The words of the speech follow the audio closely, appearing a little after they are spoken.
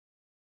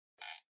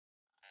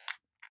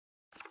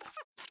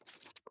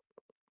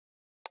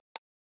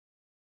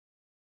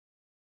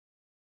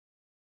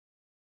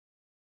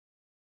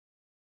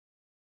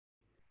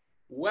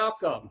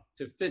Welcome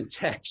to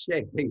FinTech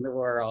Shaping the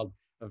World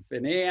of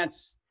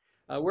Finance.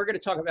 We're going to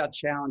talk about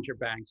challenger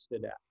banks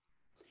today.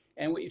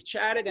 And we've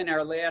chatted in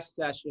our last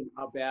session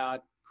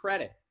about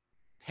credit,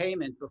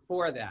 payment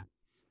before that.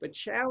 But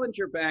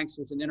challenger banks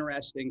is an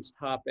interesting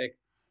topic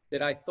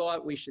that I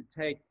thought we should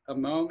take a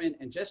moment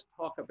and just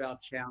talk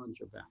about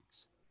challenger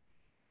banks.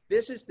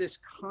 This is this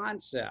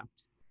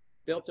concept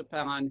built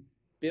upon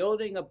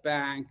building a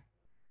bank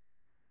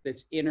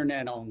that's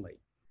internet only.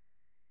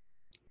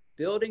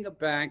 Building a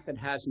bank that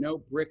has no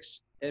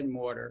bricks and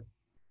mortar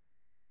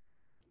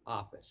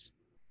office.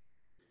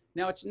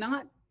 Now, it's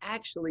not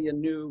actually a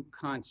new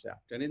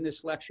concept. And in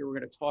this lecture, we're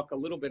going to talk a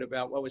little bit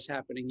about what was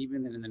happening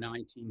even in the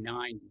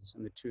 1990s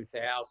and the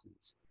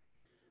 2000s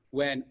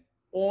when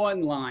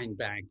online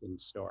banking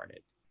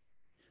started.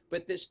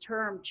 But this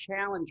term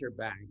challenger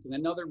bank and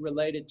another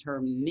related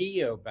term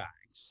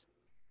neobanks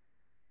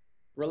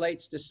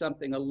relates to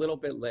something a little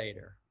bit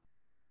later.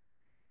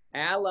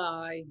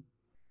 Ally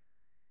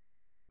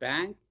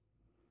Bank,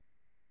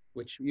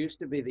 which used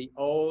to be the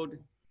old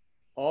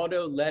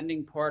auto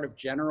lending part of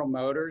General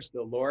Motors,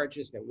 the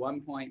largest at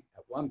one point,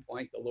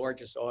 the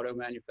largest auto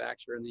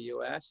manufacturer in the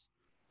US.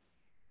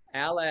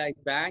 Ally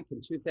Bank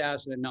in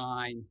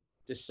 2009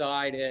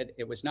 decided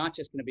it was not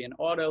just going to be an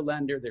auto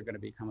lender, they're going to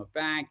become a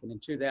bank. And in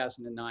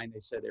 2009, they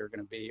said they were going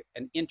to be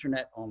an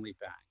internet-only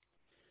bank.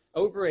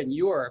 Over in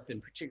Europe,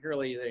 and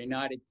particularly the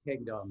United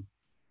Kingdom,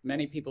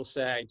 many people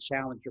say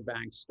challenger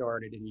banks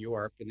started in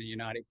Europe and the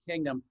United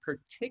Kingdom,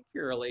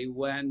 particularly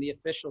when the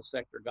official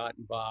sector got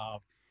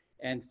involved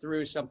and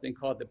through something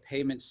called the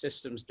Payment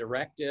Systems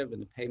Directive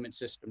and the Payment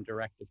System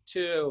Directive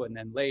 2, and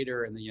then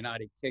later in the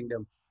United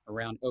Kingdom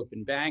around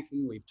open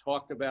banking. We've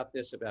talked about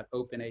this, about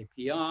open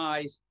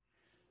APIs,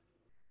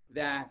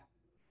 that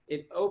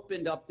it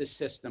opened up the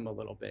system a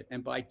little bit.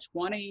 And by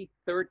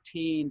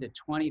 2013 to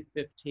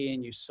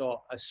 2015, you saw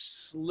a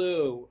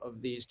slew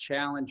of these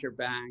challenger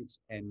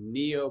banks and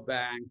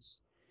neobanks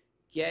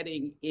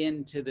getting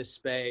into the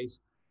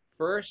space,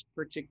 first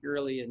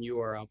particularly in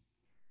Europe,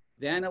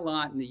 then a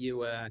lot in the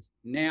US,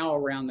 now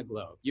around the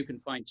globe. You can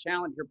find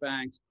challenger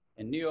banks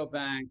and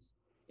neobanks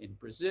in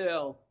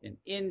Brazil, in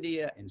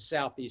India, in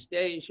Southeast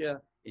Asia,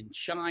 in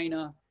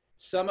China.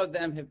 Some of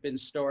them have been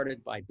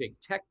started by big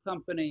tech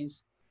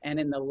companies. And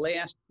in the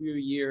last few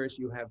years,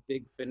 you have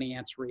big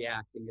finance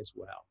reacting as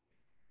well,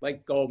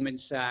 like Goldman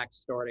Sachs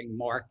starting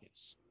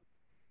Marcus.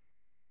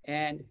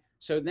 And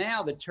so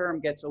now the term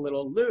gets a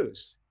little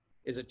loose.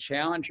 Is a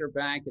challenger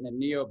bank and a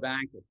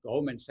neobank if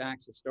Goldman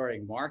Sachs is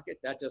starting Market?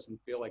 That doesn't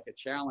feel like a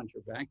challenger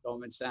bank.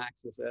 Goldman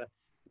Sachs is a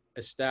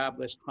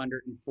established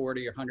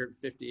 140 or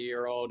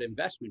 150-year-old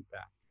investment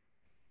bank.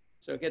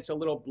 So it gets a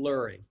little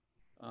blurry.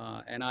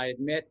 And I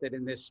admit that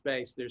in this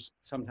space, there's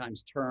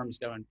sometimes terms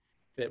don't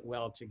fit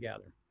well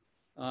together.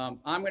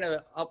 I'm going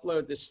to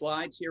upload the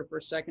slides here for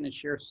a second and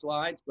share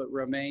slides, but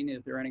Romain,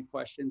 is there any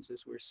questions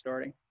as we're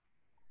starting?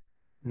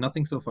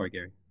 Nothing so far,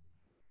 Gary.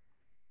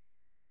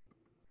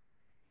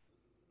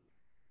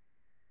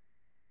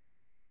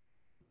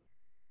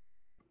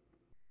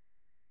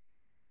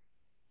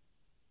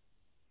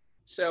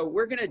 So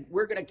we're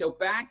gonna go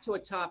back to a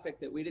topic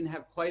that we didn't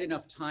have quite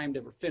enough time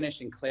to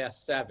finish in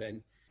class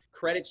 7,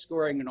 credit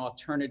scoring and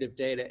alternative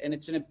data. And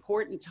it's an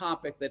important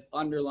topic that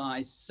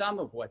underlies some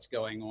of what's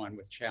going on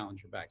with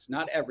challenger banks,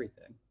 not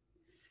everything.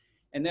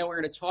 And then we're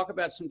going to talk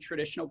about some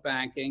traditional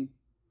banking,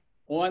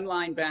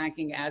 online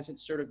banking as it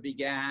sort of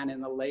began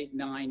in the late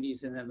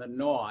 90s and then the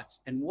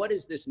noughts. And what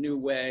is this new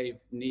wave,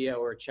 neo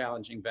or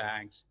challenging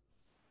banks?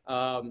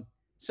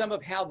 Some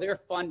of how they're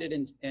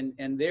funded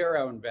and their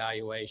own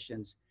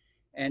valuations.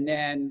 And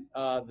then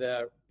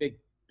the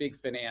big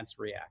finance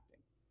reacting.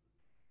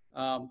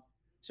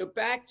 So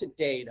back to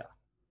data.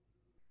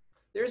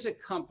 There's a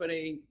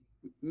company,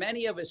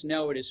 many of us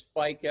know it as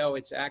FICO.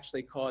 It's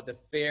actually called the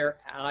Fair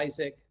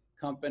Isaac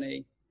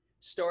Company.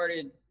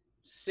 Started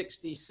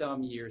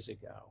 60-some years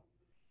ago.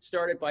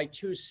 Started by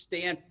 2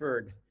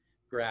 Stanford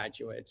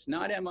graduates,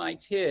 not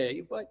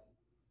MIT, but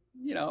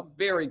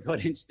very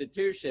good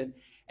institution.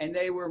 And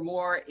they were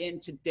more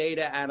into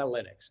data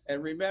analytics.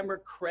 And remember,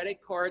 credit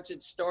cards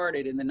had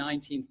started in the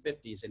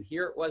 1950s. And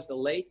here it was the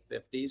late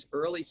 50s,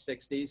 early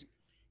 60s,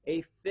 a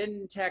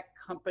FinTech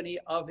company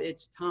of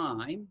its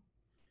time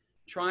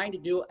trying to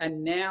do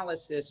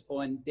analysis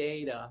on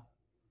data.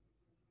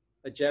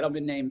 A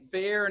gentleman named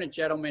Fair and a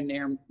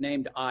gentleman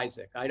named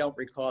Isaac. I don't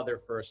recall their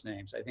first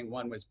names. I think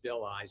one was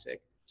Bill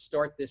Isaac.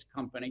 Start this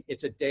company.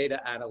 It's a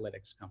data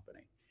analytics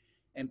company.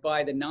 And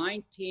by the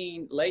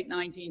late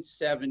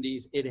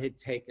 1970s, it had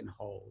taken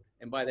hold.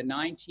 And by the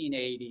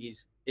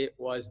 1980s, it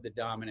was the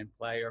dominant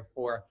player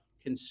for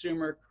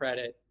consumer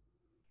credit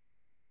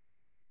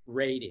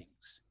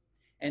ratings.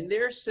 And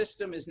their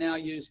system is now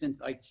used in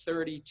like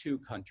 32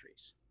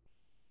 countries.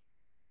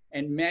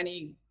 And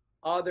many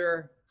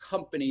other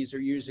companies are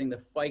using the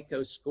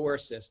FICO score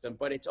system,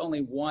 but it's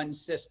only one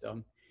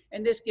system.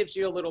 And this gives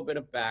you a little bit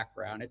of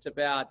background. It's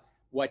about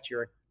what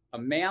your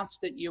amounts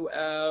that you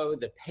owe,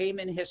 the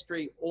payment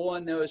history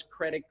on those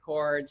credit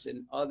cards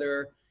and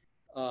other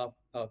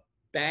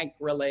bank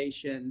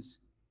relations,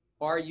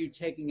 Are you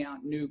taking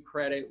out new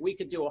credit? We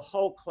could do a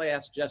whole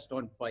class just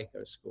on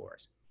FICO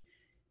scores.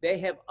 They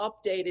have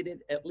updated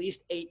it at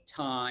least 8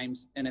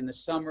 times, and in the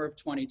summer of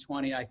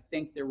 2020, I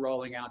think they're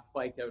rolling out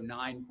FICO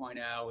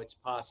 9.0. It's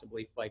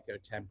possibly FICO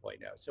 10.0.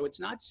 So it's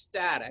not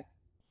static,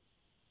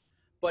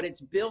 but it's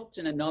built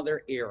in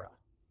another era.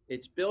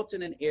 It's built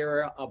in an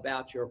era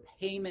about your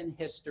payment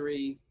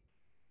history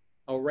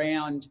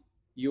around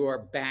your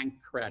bank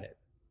credit.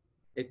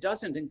 It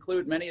doesn't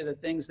include many of the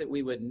things that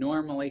we would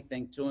normally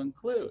think to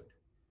include.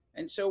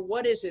 And so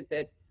what is it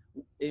that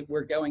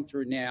we're going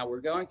through now?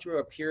 We're going through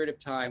a period of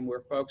time where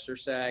folks are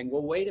saying,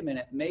 well, wait a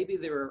minute, maybe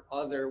there are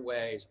other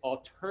ways,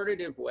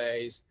 alternative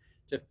ways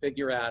to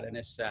figure out and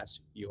assess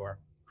your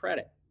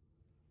credit.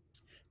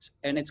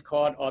 And it's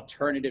called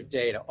alternative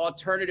data.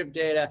 Alternative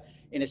data,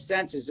 in a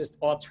sense, is just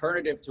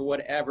alternative to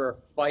whatever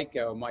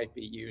FICO might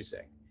be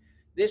using.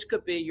 This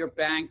could be your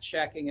bank,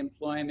 checking,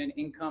 employment,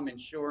 income,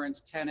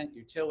 insurance, tenant,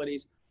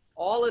 utilities.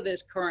 All of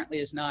this currently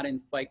is not in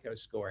FICO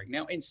scoring.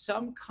 Now, in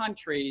some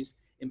countries,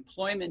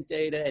 employment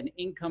data and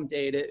income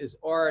data is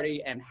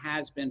already and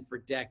has been for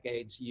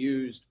decades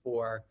used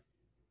for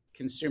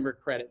consumer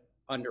credit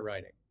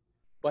underwriting.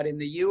 But in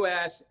the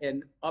US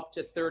and up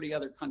to 30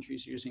 other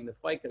countries using the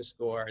FICO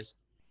scores,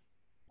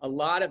 a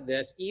lot of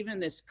this, even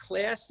this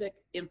classic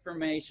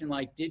information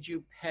like did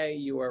you pay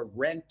your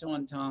rent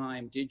on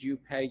time, did you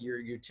pay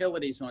your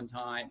utilities on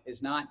time,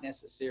 is not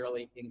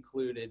necessarily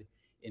included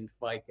in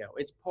FICO.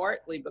 It's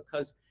partly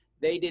because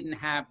they didn't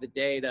have the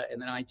data in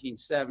the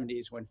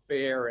 1970s when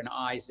Fair and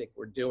Isaac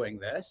were doing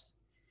this.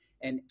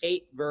 And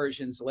 8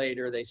 versions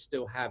later, they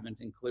still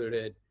haven't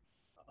included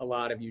a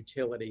lot of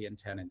utility and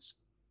tenants.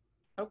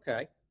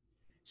 Okay.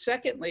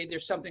 Secondly,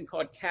 there's something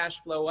called cash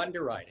flow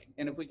underwriting.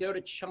 And if we go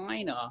to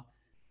China,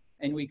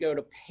 and we go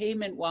to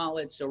payment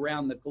wallets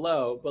around the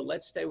globe, but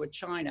let's stay with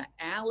China,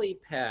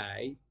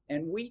 Alipay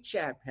and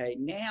WeChat Pay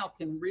now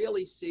can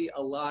really see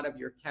a lot of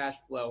your cash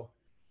flow,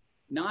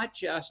 not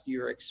just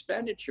your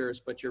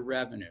expenditures, but your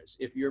revenues.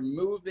 If you're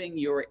moving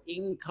your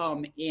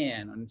income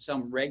in on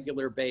some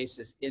regular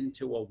basis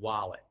into a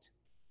wallet.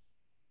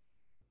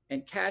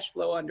 And cash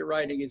flow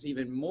underwriting is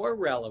even more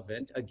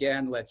relevant.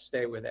 Again, let's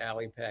stay with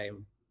Alipay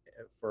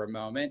for a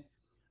moment,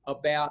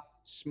 about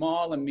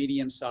small and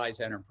medium-sized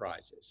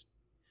enterprises.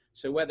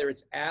 So whether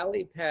it's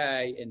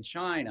Alipay in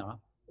China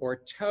or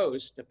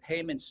Toast, a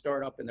payment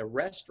startup in the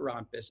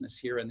restaurant business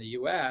here in the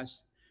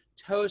US,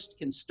 Toast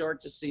can start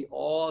to see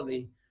all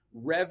the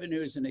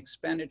revenues and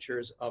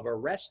expenditures of a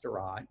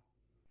restaurant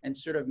and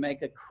sort of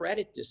make a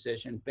credit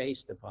decision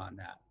based upon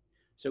that.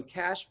 So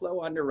cash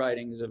flow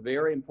underwriting is a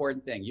very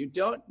important thing. You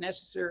don't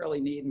necessarily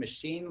need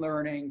machine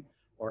learning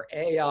or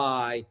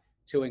AI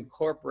to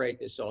incorporate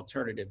this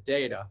alternative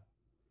data,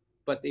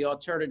 but the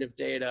alternative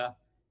data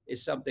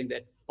is something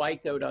that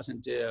FICO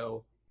doesn't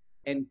do.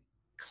 And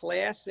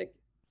classic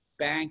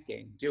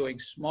banking, doing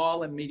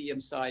small and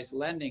medium-sized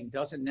lending,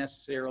 doesn't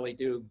necessarily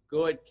do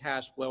good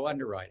cash flow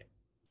underwriting.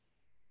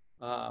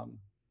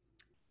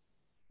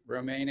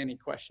 Romain, any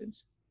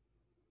questions?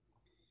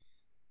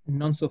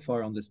 None so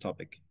far on this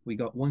topic. We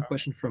got one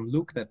question from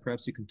Luke that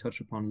perhaps you can touch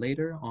upon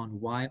later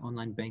on why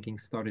online banking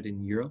started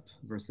in Europe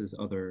versus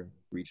other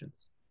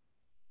regions.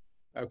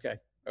 Okay.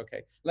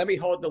 Let me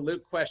hold the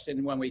Luke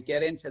question when we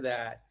get into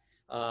that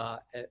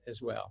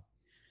as well.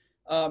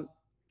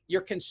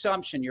 Your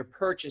consumption, your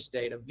purchase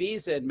data,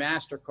 Visa and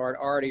MasterCard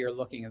already are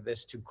looking at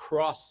this to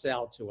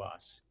cross-sell to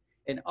us.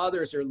 And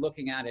others are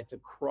looking at it to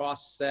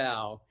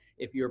cross-sell.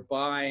 If you're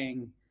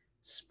buying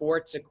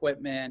sports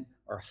equipment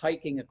or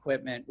hiking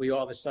equipment, we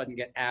all of a sudden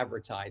get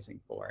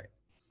advertising for it.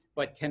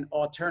 But can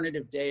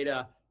alternative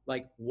data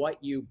like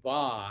what you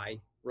buy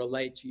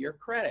relate to your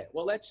credit?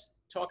 Well, let's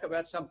talk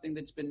about something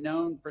that's been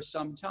known for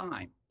some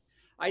time.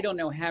 I don't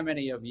know how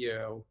many of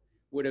you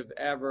would have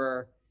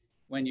ever,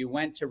 when you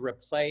went to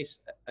replace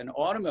an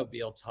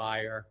automobile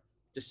tire,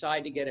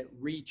 decide to get it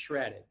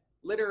retreaded.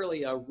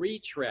 Literally a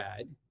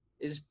retread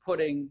is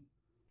putting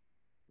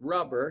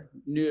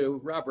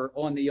new rubber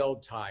on the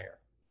old tire.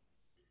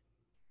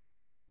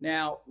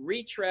 Now,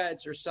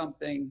 retreads are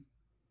something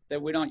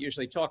that we don't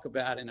usually talk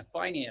about in a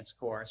finance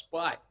course,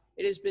 but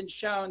it has been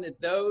shown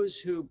that those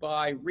who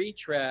buy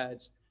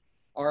retreads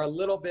are a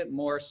little bit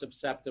more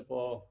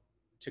susceptible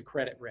to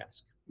credit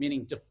risk,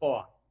 meaning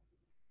default,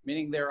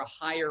 meaning they're a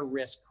higher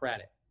risk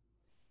credit.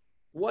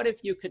 What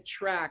if you could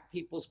track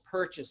people's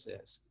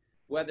purchases,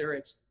 whether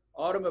it's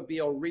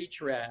automobile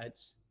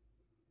retreads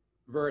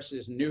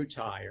versus new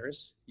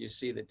tires, you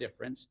see the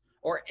difference,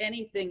 or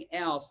anything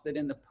else that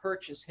in the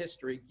purchase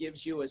history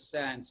gives you a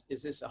sense,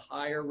 is this a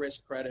higher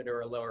risk credit or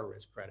a lower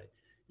risk credit?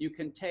 You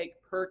can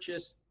take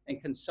purchase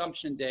and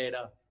consumption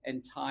data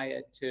and tie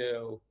it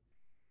to,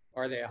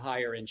 are they a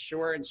higher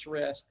insurance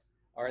risk?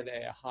 Are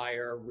they a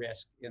higher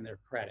risk in their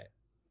credit?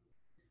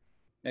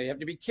 Now you have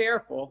to be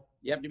careful.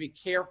 You have to be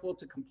careful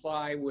to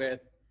comply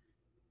with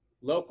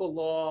local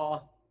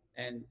law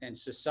and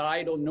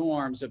societal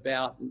norms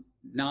about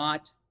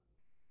not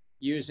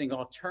using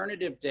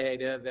alternative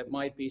data that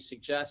might be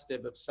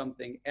suggestive of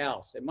something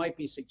else. It might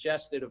be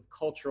suggestive of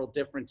cultural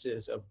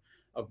differences, of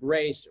of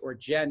race or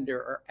gender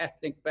or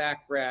ethnic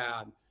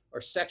background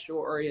or sexual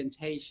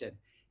orientation.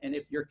 And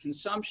if your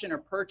consumption or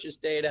purchase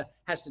data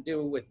has to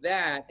do with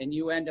that, and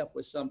you end up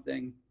with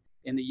something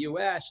in the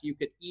US, you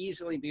could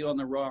easily be on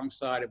the wrong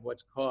side of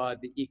what's called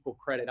the Equal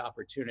Credit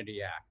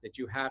Opportunity Act, that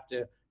you have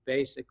to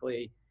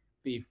basically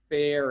be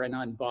fair and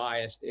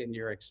unbiased in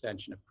your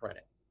extension of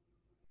credit.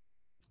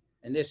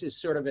 And this is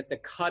sort of at the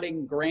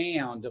cutting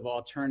ground of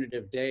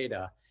alternative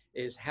data,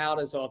 is how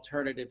does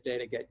alternative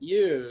data get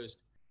used,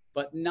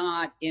 but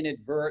not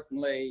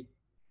inadvertently,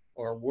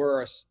 or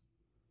worse,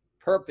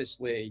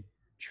 purposely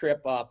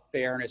trip up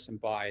fairness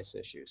and bias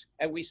issues.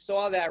 And we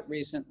saw that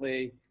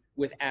recently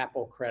with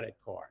Apple Credit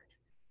Card.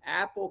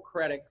 Apple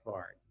Credit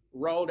Card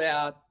rolled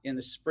out in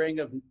the spring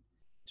of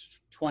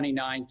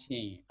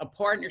 2019, a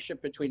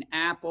partnership between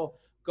Apple,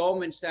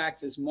 Goldman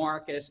Sachs'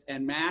 Marcus,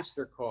 and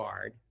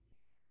MasterCard,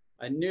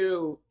 a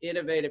new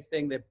innovative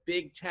thing that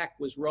big tech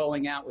was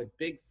rolling out with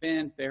big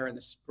fanfare in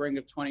the spring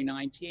of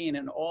 2019.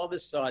 And all of a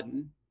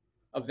sudden,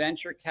 a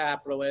venture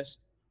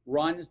capitalist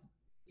runs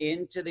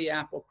into the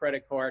Apple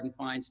credit card and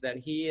finds that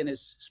he and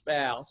his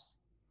spouse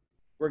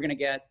were going to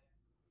get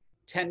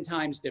 10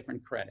 times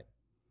different credit.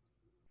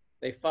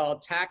 They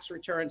filed tax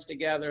returns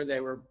together. They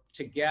were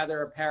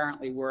together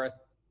apparently worth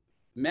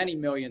many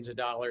millions of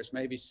dollars,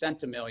 maybe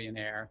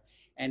centimillionaire.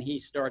 And he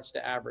starts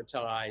to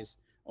advertise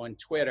on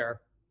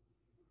Twitter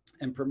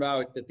and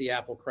promote that the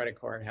Apple credit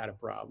card had a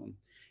problem.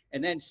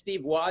 And then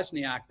Steve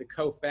Wozniak, the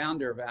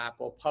co-founder of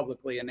Apple,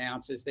 publicly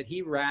announces that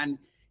he ran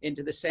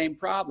into the same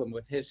problem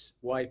with his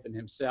wife and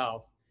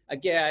himself.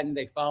 Again,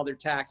 they filed their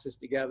taxes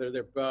together.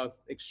 They're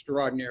both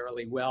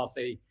extraordinarily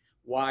wealthy.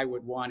 Why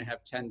would one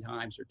have 10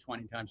 times or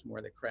 20 times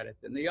more the credit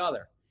than the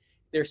other?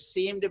 There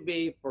seemed to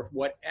be, for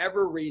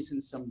whatever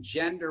reason, some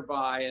gender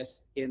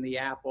bias in the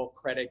Apple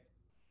credit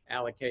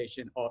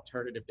allocation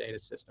alternative data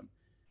system.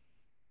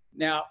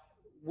 Now,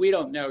 we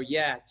don't know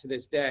yet to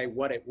this day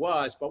what it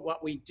was, but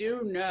what we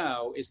do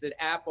know is that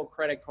Apple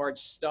credit cards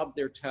stubbed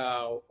their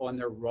toe on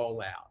their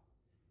rollout.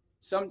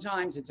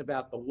 Sometimes it's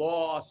about the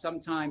law,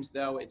 sometimes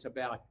though it's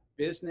about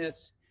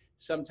business,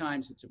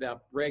 sometimes it's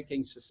about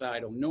breaking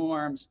societal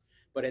norms.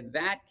 But in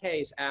that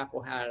case,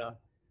 Apple had a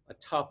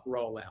tough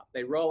rollout.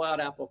 They roll out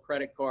Apple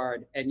credit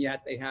card, and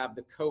yet they have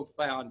the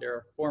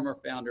co-founder, former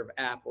founder of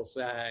Apple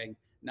saying,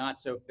 not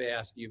so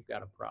fast, you've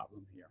got a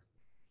problem here.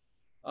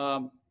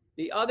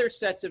 The other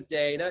sets of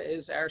data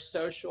is our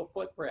social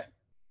footprint,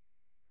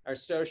 our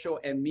social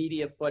and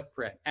media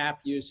footprint, app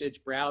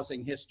usage,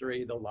 browsing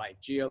history, the like,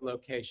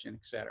 geolocation,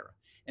 et cetera.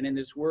 And in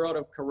this world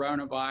of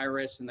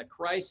coronavirus and the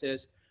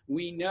crisis,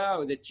 we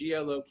know that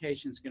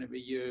geolocation is going to be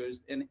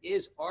used and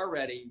is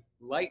already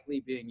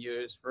lightly being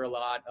used for a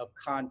lot of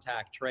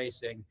contact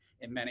tracing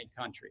in many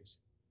countries.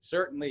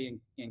 Certainly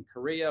in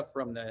Korea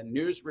from the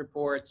news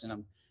reports, and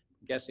I'm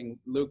guessing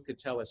Luke could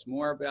tell us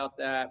more about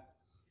that.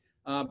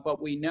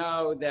 But we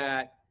know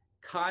that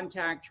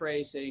contact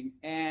tracing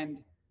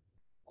and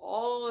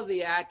all of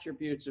the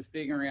attributes of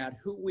figuring out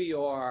who we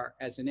are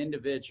as an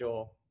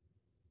individual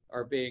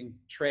are being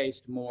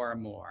traced more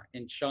and more.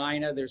 In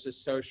China, there's a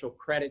social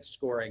credit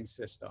scoring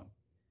system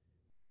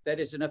that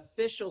is an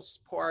official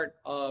part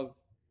of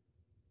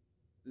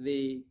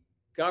the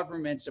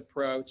government's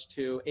approach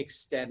to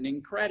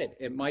extending credit.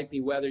 It might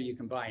be whether you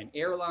can buy an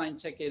airline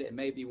ticket. It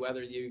may be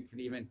whether you can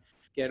even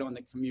get on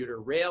the commuter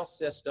rail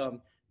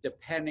system,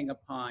 depending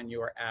upon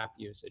your app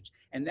usage.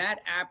 And that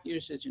app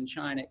usage in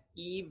China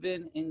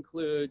even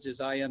includes,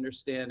 as I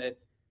understand it,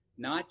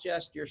 not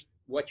just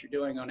what you're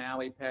doing on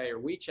Alipay or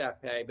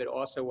WeChat Pay, but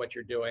also what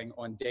you're doing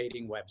on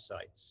dating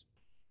websites.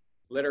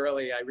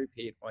 Literally, I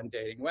repeat, on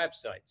dating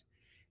websites.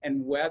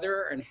 And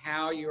whether and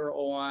how you're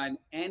on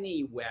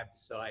any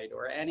website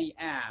or any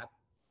app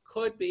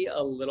could be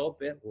a little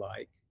bit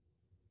like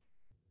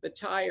the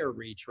tire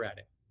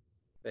retreading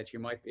that you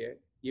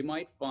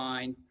might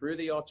find through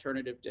the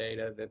alternative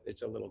data that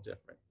it's a little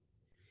different.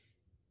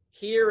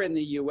 Here in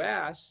the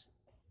US,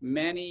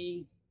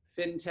 many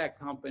FinTech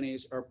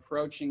companies are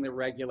approaching the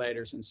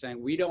regulators and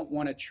saying, we don't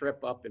want to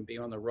trip up and be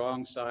on the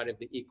wrong side of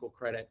the Equal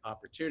Credit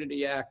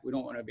Opportunity Act. We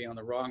don't want to be on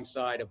the wrong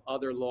side of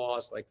other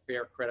laws like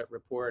Fair Credit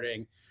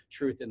Reporting,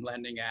 Truth in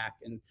Lending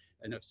Act, and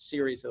a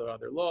series of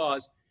other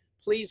laws.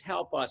 Please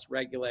help us,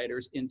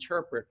 regulators,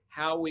 interpret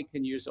how we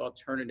can use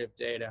alternative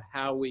data,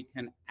 how we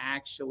can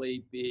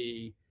actually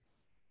be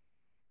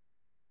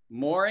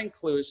more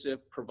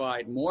inclusive,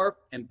 provide more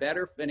and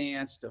better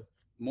finance to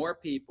more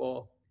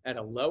people at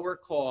a lower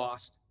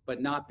cost, but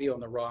not be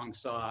on the wrong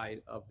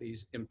side of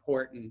these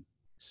important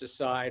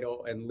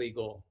societal and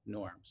legal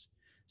norms.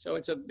 So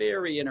it's a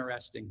very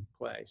interesting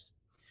place.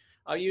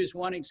 I'll use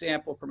one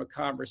example from a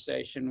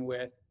conversation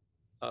with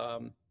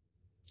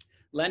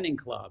Lending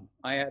Club.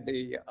 I had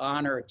the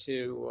honor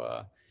to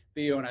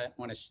be on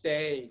a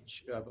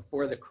stage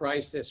before the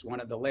crisis. One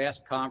of the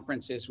last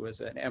conferences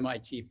was an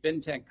MIT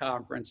FinTech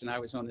conference, and I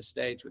was on the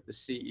stage with the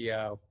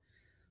CEO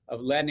of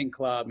Lending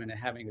Club and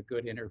having a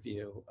good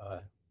interview,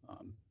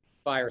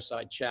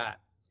 fireside chat.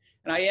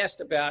 And I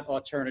asked about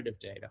alternative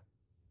data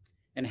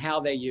and how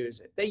they use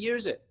it. They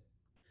use it.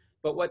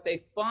 But what they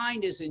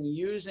find is in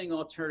using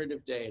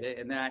alternative data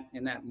in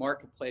that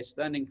marketplace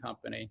lending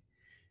company,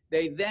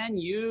 they then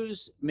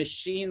use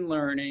machine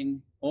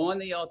learning on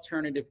the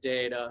alternative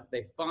data.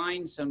 They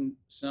find some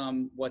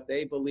what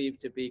they believe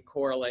to be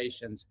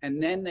correlations,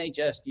 and then they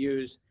just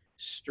use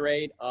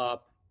straight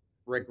up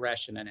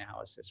regression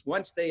analysis.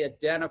 Once they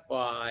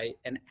identify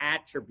an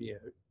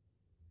attribute,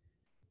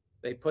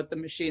 they put the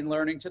machine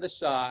learning to the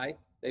side.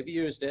 They've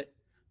used it,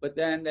 but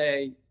then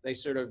they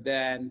sort of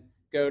then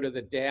go to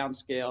the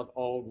downscaled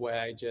old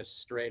way,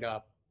 just straight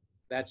up.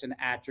 That's an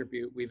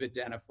attribute we've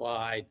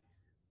identified.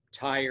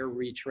 Tire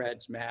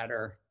retreads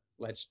matter.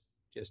 Let's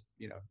just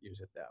use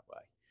it that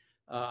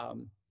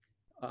way.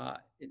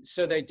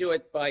 So they do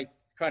it by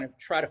kind of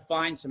try to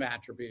find some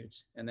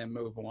attributes and then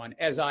move on,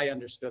 as I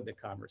understood the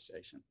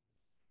conversation.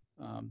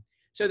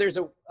 So there's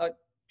a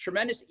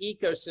tremendous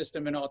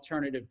ecosystem in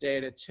alternative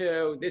data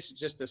too. This is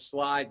just a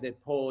slide that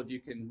pulled.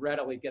 You can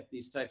readily get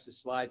these types of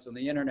slides on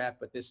the internet,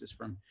 but this is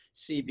from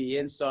CB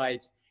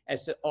Insights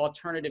as to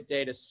alternative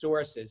data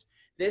sources.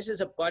 This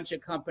is a bunch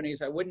of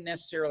companies. I wouldn't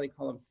necessarily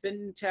call them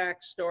FinTech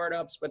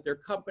startups, but they're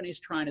companies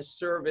trying to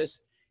service.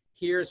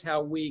 Here's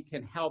how we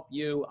can help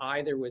you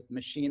either with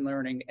machine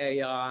learning,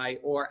 AI,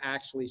 or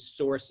actually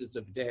sources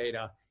of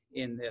data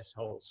in this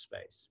whole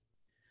space.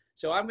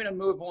 So I'm going to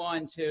move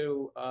on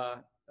to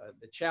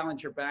the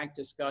Challenger Bank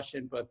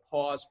discussion, but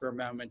pause for a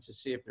moment to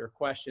see if there are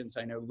questions.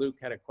 I know Luke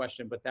had a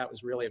question, but that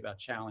was really about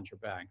Challenger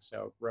Bank.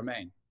 So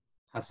Romain.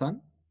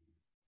 Hassan?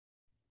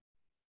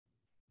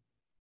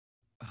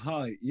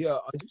 Hi, yeah,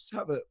 I just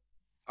have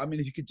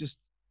if you could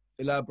just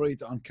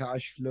elaborate on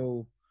cash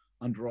flow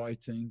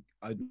underwriting.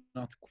 I do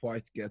not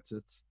quite get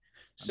it.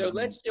 So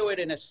let's do it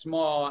in a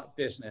small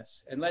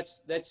business, and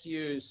let's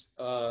use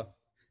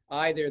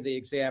either the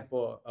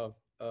example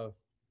of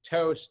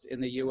Toast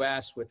in the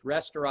US with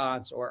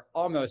restaurants, or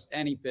almost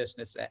any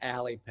business that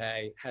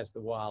Alipay has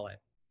the wallet.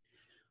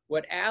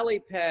 What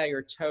Alipay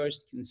or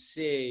Toast can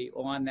see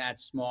on that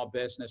small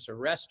business or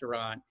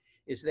restaurant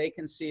is they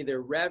can see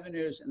their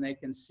revenues and they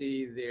can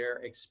see their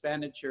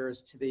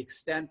expenditures to the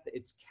extent that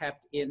it's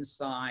kept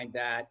inside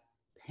that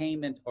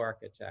payment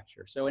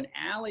architecture. So in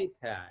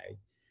Alipay,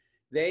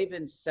 they've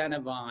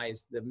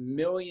incentivized the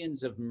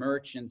millions of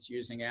merchants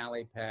using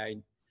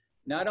Alipay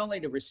not only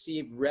to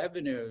receive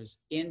revenues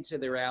into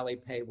their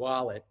Alipay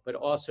wallet, but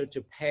also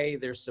to pay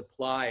their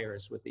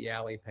suppliers with the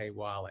Alipay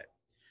wallet.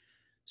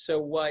 So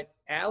what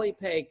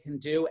Alipay can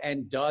do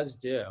and does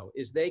do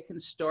is they can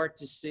start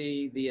to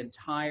see the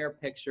entire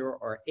picture,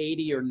 or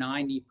 80 or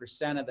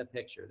 90% of the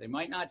picture. They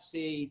might not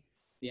see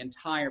the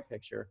entire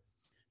picture,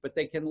 but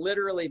they can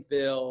literally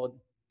build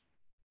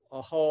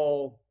a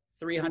whole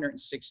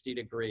 360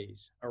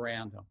 degrees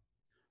around them.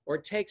 Or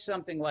take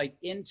something like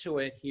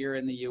Intuit here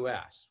in the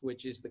US,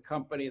 which is the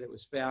company that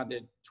was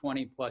founded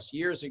 20 plus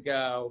years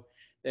ago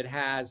that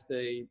has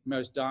the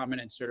most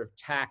dominant sort of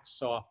tax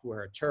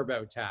software,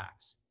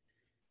 TurboTax.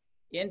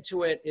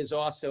 Intuit is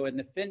also in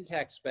the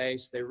FinTech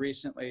space. They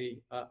recently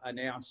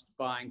announced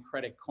buying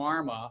Credit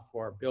Karma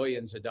for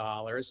billions of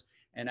dollars.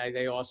 And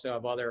they also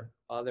have other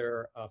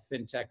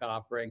FinTech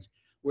offerings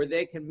where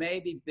they can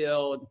maybe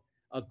build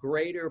a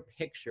greater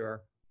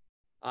picture.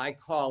 I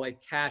call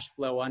it cash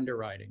flow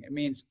underwriting. It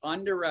means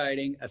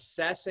underwriting,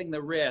 assessing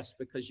the risk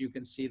because you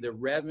can see the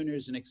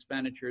revenues and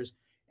expenditures,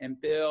 and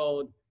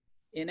build,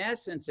 in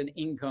essence, an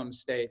income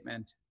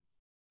statement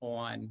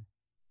on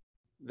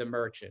the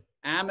merchant.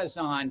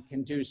 Amazon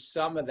can do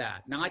some of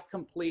that, not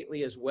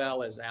completely as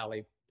well as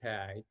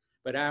Alipay,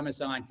 but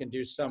Amazon can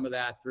do some of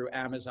that through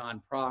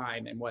Amazon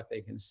Prime and what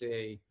they can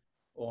see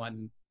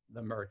on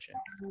the merchant.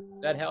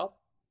 Does that help?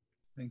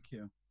 Thank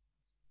you.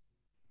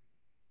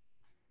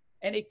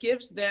 And it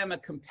gives them a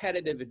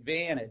competitive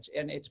advantage.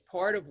 And it's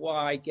part of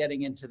why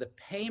getting into the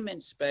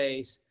payment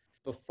space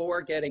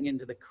before getting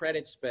into the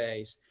credit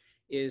space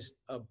is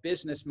a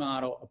business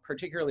model,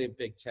 particularly of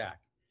big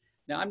tech.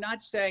 Now, I'm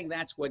not saying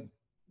that's what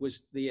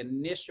was the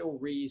initial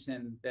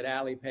reason that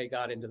Alipay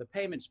got into the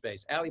payment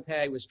space.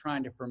 Alipay was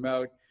trying to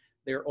promote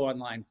their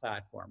online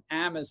platform.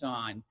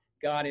 Amazon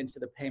got into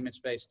the payment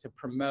space to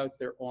promote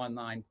their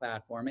online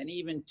platform. And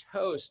even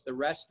Toast, the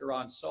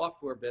restaurant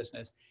software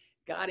business,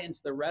 got into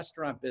the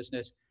restaurant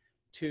business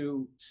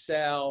to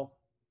sell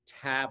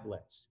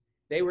tablets.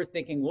 They were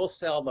thinking, we'll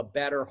sell the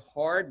better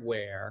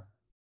hardware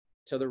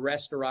to the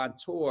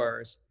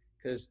restaurateurs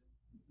because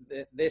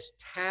this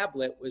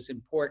tablet was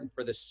important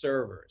for the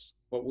servers,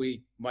 what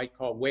we might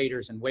call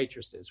waiters and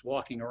waitresses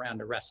walking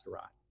around a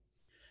restaurant.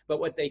 But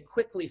what they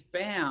quickly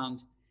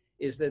found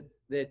is that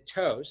the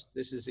Toast,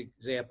 this is an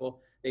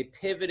example, they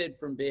pivoted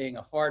from being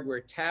a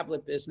hardware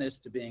tablet business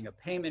to being a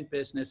payment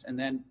business, and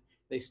then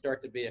they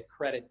start to be a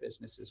credit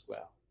business as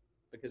well,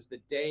 because the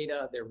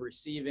data they're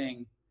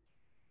receiving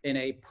in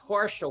a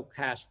partial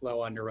cash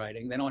flow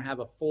underwriting, they don't have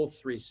a full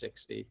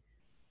 360,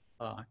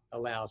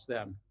 allows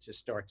them to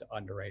start to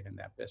underwrite in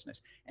that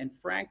business. And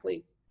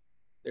frankly,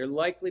 they're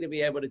likely to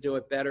be able to do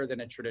it better than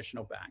a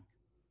traditional bank.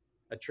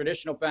 A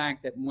traditional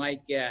bank that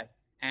might get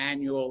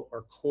annual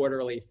or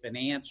quarterly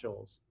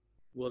financials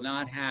will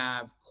not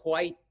have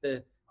quite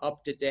the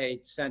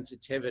up-to-date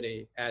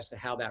sensitivity as to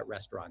how that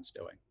restaurant's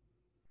doing.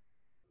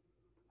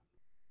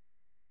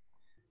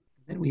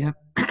 Then we have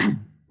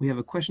we have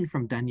a question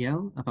from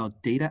Danielle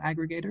about data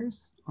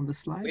aggregators on the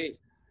slide.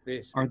 Please,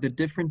 please. Are the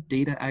different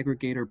data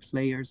aggregator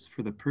players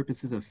for the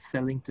purposes of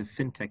selling to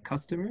FinTech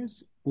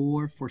customers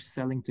or for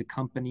selling to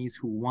companies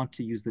who want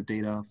to use the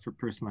data for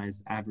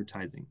personalized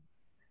advertising?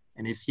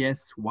 And if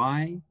yes,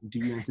 why? Do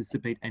you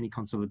anticipate any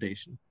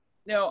consolidation?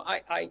 No,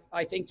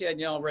 I think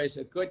Danielle raised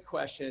a good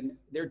question.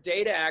 They're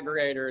data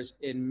aggregators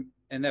and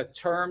the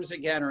terms,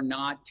 again, are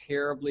not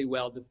terribly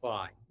well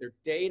defined. They're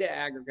data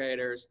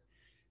aggregators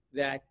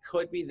that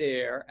could be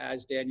there,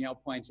 as Danielle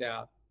points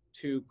out,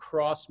 to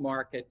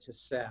cross-market to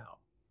sell.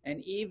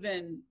 And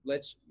even,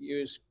 let's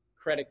use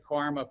Credit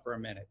Karma for a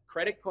minute.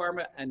 Credit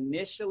Karma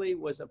initially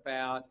was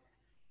about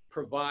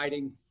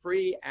providing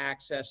free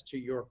access to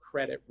your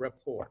credit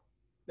report.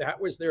 That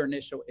was their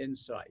initial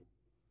insight.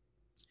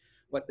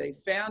 What they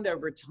found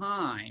over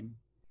time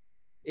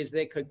is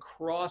they could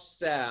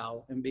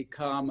cross-sell and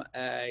become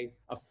a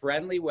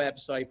friendly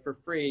website for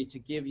free to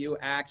give you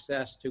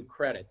access to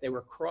credit. They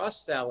were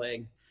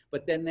cross-selling,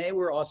 but then they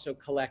were also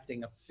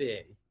collecting a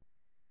fee.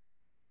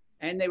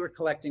 And they were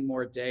collecting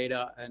more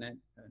data, and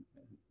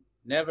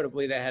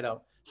inevitably they had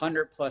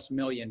 100+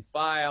 million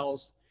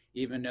files,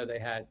 even though they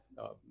had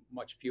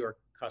much fewer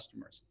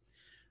customers.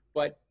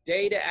 But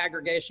data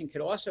aggregation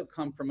could also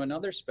come from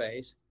another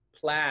space,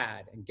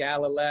 Plaid and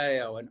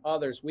Galileo and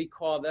others. We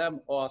call them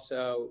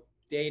also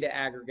data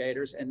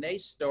aggregators, and they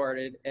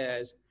started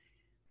as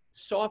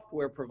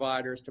software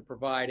providers to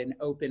provide an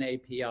open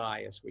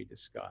API, as we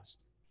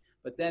discussed.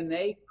 But then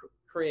they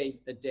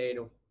create the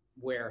data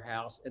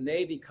warehouse and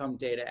they become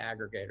data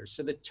aggregators.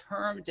 So the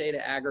term data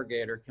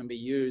aggregator can be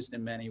used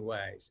in many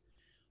ways.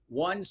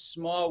 One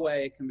small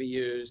way it can be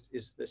used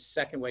is the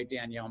second way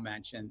Danielle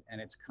mentioned, and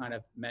it's kind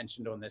of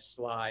mentioned on this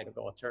slide of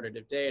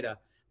alternative data.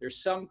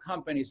 There's some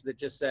companies that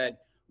just said,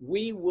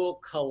 we will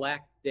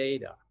collect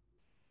data.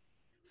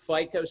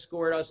 FICO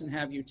score doesn't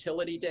have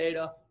utility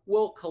data.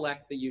 We'll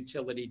collect the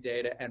utility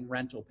data and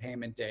rental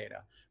payment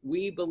data.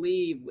 We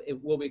believe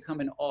it will become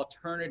an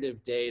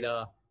alternative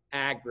data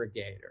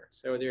aggregator.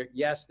 So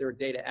yes, they're a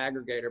data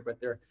aggregator,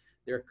 but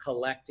they're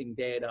collecting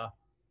data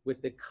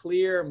with the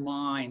clear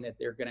mind that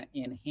they're going to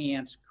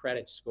enhance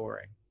credit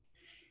scoring.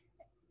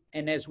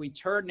 And as we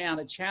turn now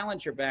to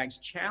challenger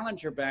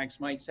banks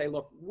might say,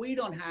 look, we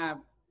don't have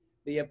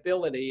the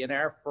ability in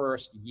our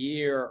first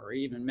year or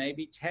even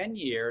maybe 10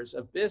 years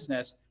of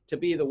business to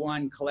be the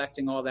one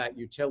collecting all that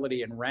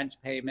utility and rent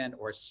payment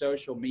or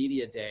social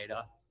media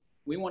data.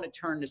 We want to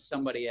turn to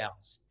somebody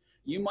else.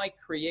 You might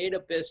create a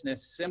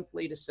business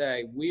simply to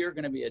say, we are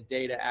going to be a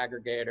data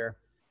aggregator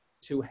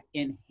to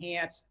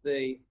enhance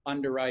the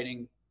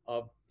underwriting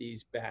of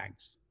these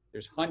banks.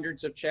 There's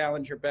hundreds of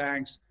challenger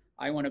banks.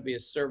 I want to be a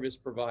service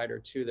provider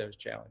to those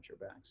challenger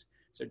banks.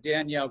 So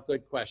Danielle,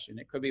 good question.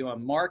 It could be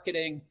on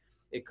marketing.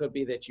 It could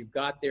be that you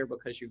got there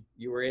because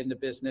you were in the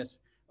business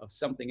of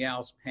something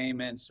else,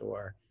 payments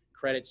or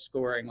credit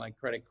scoring like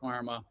Credit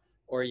Karma,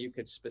 or you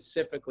could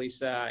specifically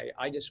say,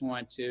 I just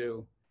want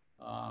to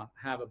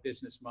have a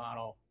business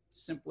model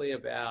simply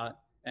about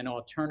an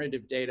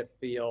alternative data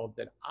field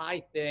that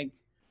I think,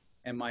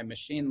 and my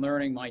machine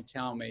learning might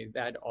tell me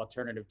that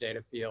alternative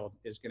data field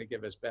is going to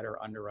give us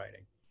better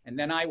underwriting. And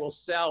then I will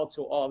sell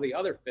to all the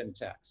other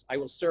FinTechs. I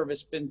will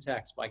service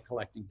FinTechs by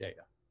collecting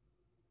data.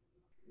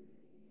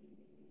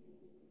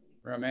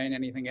 Romain,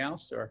 anything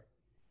else? Or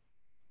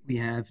We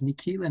have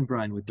Nikhil and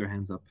Brian with their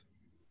hands up.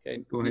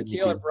 okay, Go ahead,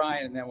 Nikhil and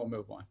Brian, and then we'll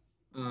move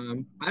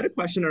on. I had a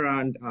question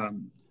around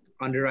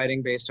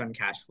underwriting based on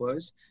cash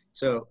flows.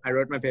 So I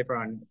wrote my paper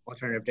on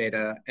alternative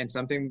data, and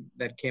something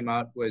that came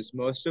out was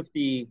most of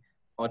the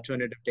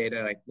alternative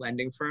data, like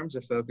lending firms,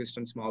 are focused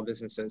on small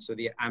businesses. So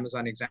the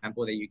Amazon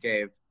example that you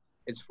gave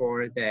is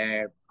for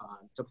their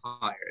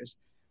suppliers.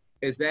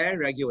 Is there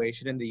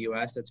regulation in the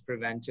US that's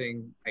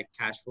preventing like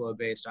cash flow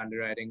based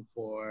underwriting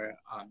for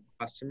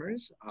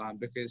customers?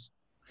 Because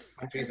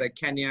countries like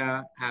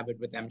Kenya have it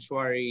with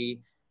M-Shwari,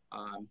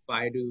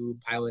 Baidu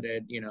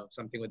piloted,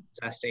 something with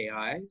Zest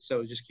AI.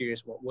 So just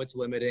curious, what's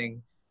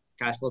limiting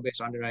cash flow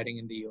based underwriting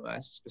in the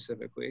US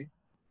specifically?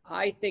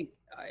 I think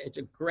it's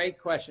a great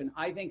question.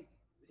 I think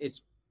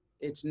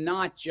it's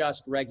not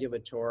just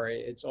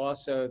regulatory. It's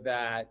also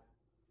that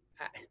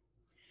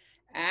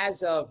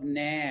as of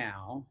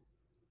now,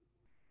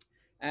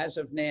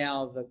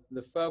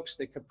 the folks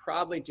that could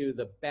probably do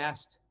the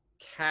best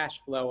cash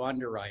flow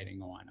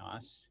underwriting on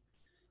us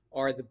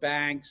are the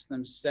banks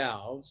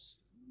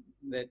themselves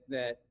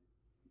that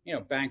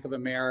Bank of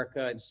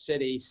America and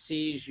Citi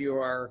sees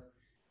your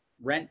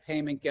rent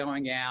payment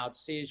going out,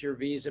 sees your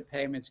Visa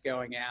payments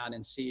going out,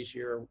 and sees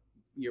your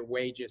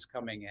wages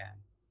coming in.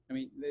 I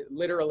mean,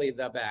 literally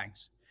the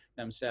banks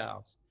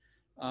themselves.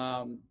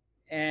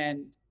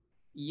 And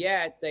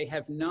yet they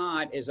have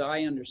not, as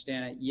I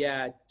understand it,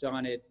 yet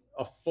done it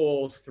a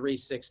full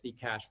 360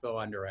 cash flow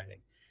underwriting.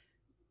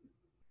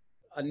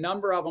 a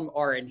number of them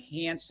are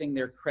enhancing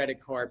their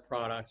credit card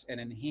products and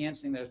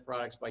enhancing those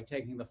products by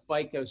taking the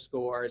FICO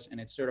scores, and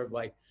it's sort of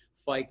like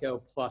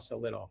FICO plus a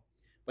little.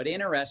 But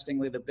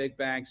interestingly, the big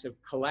banks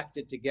have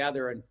collected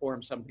together and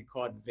formed something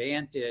called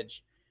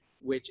Vantage,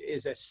 which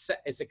is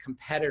a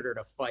competitor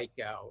to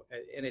FICO,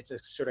 and it's a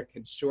sort of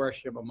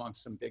consortium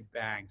amongst some big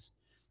banks.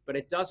 But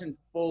it doesn't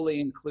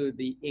fully include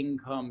the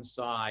income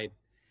side.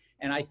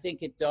 And I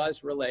think it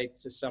does relate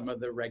to some of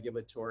the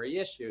regulatory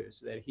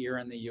issues that here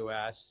in the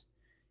US,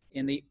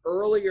 in the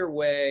earlier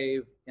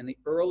wave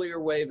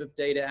of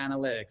data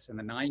analytics in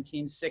the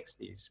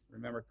 1960s,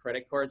 remember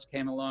credit cards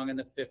came along in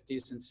the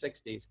 50s and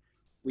 60s,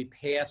 we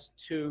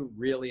passed two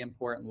really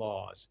important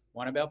laws.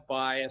 One about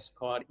bias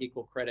called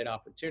Equal Credit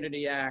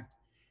Opportunity Act,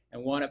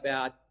 and one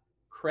about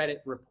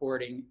credit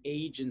reporting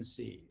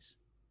agencies.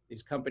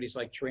 These companies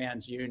like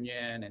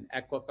TransUnion and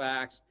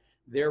Equifax,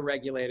 they're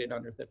regulated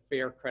under the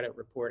Fair Credit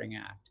Reporting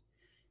Act.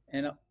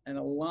 And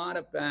a lot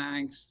of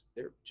banks,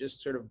 they're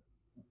just sort of,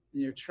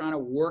 you're trying to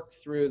work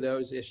through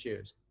those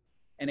issues.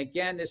 And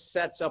again, this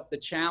sets up the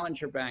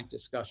challenger bank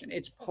discussion.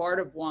 It's part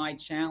of why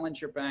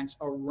challenger banks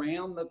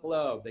around the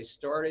globe, they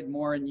started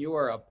more in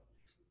Europe,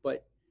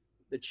 but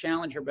the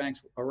challenger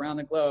banks around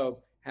the globe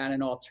had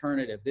an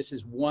alternative. This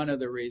is one of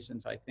the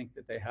reasons I think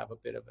that they have a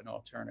bit of an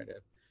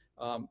alternative.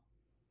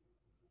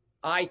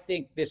 I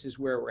think this is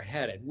where we're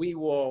headed. We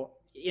will,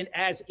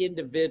 as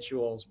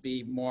individuals,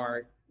 be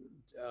more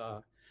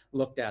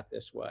looked at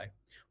this way.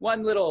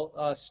 One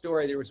little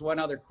story, there was one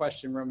other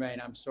question, Romain,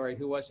 I'm sorry,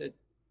 who was it?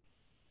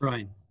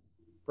 Brian.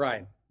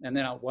 Brian, and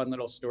then one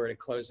little story to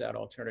close out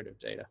alternative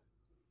data.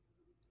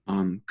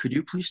 Could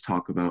you please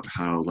talk about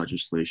how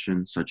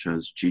legislation such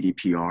as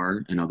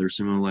GDPR and other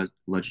similar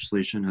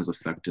legislation has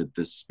affected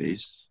this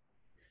space?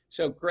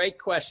 So great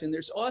question.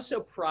 There's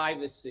also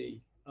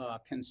privacy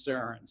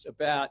concerns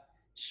about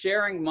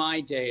sharing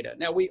my data.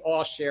 Now, we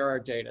all share our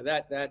data.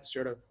 That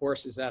sort of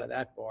horses out of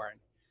that barn.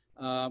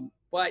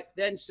 But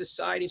then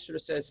society sort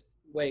of says,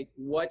 wait,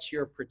 what's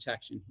your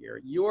protection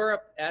here?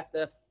 Europe at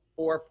the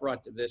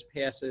forefront of this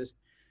passes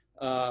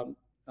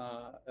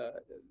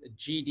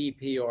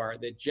GDPR,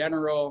 the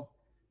General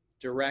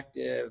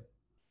Directive,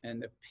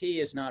 and the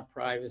P is not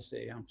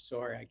privacy. I'm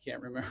sorry, I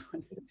can't remember.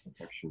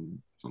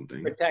 Protection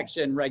something.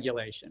 Protection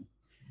regulation.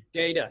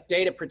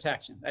 Data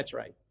protection, that's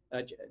right.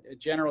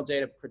 General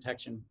Data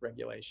Protection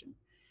Regulation.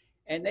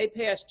 And they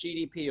passed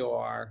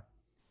GDPR,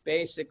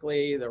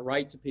 basically the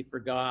right to be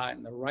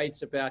forgotten, the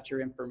rights about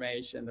your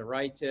information, the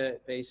right to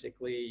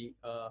basically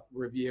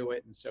review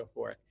it and so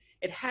forth.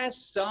 It has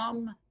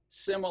some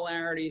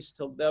similarities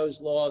to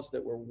those laws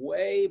that were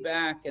way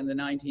back in the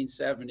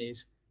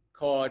 1970s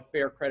called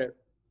Fair Credit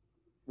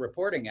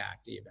Reporting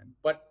Act even,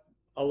 but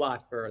a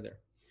lot further.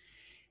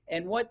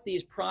 And what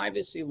these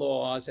privacy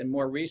laws, and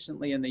more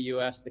recently in the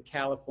US, the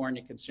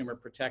California Consumer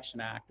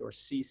Protection Act, or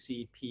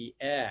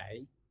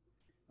CCPA,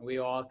 we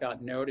all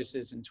got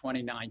notices in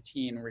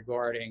 2019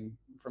 regarding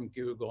from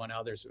Google and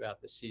others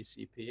about the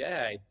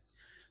CCPA.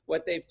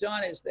 What they've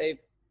done is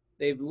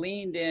they've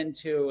leaned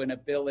into an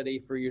ability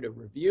for you to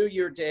review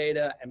your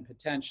data and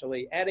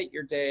potentially edit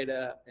your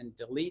data and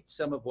delete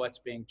some of what's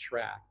being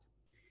tracked.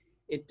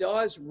 It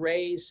does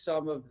raise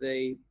some of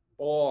the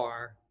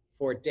bar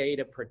for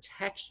data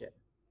protection,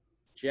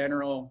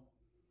 general,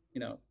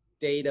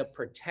 data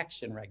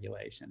protection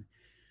regulation.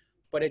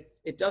 But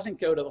it doesn't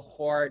go to the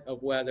heart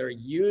of whether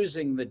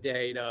using the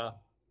data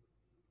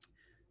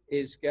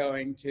is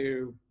going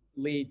to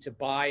lead to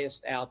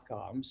biased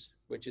outcomes,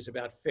 which is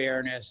about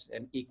fairness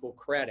and equal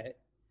credit,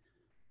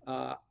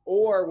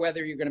 or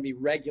whether you're going to be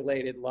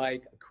regulated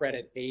like a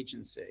credit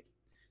agency.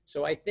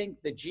 So I think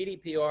the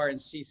GDPR and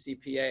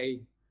CCPA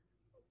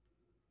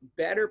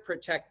better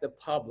protect the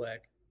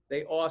public.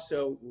 They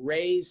also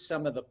raise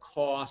some of the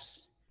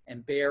costs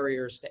and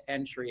barriers to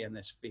entry in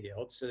this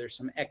field. So there's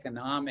some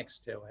economics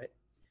to it.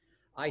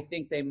 I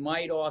think they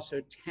might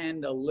also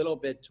tend a little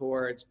bit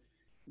towards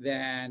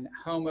than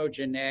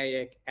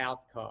homogeneic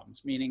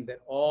outcomes, meaning that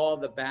all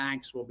the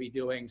banks will be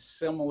doing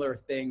similar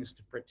things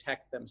to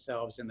protect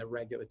themselves in the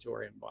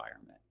regulatory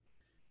environment.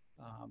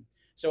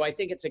 So I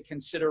think it's a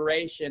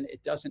consideration.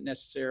 It doesn't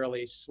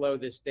necessarily slow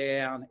this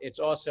down. It's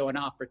also an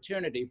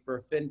opportunity for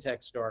a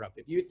FinTech startup.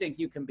 If you think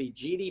you can be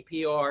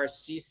GDPR,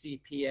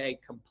 CCPA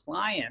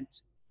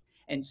compliant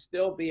and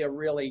still be a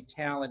really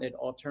talented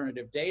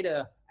alternative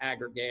data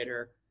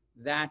aggregator,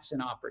 that's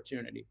an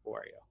opportunity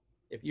for you.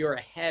 If you're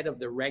ahead of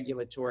the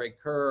regulatory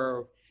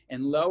curve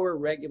and lower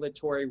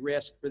regulatory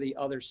risk for the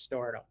other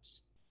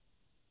startups.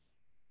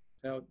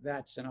 So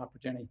that's an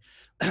opportunity.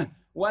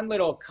 One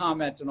little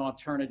comment on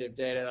alternative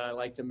data that I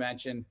like to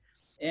mention,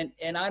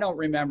 and I don't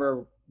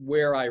remember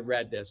where I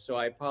read this, so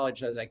I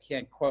apologize, I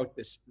can't quote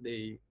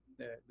the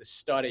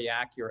study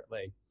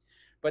accurately.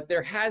 But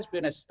there has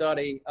been a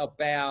study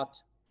about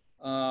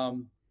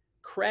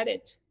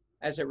credit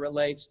as it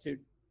relates to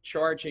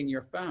charging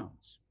your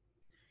phones.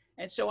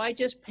 And so I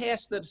just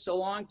pass this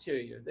along to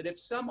you, that if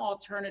some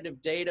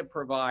alternative data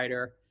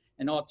provider,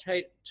 an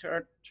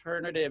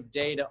alternative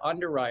data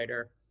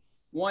underwriter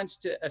wants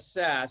to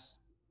assess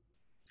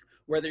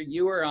whether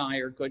you or I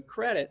are good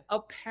credit.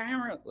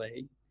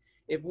 Apparently,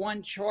 if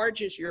one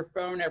charges your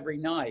phone every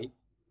night,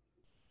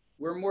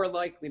 we're more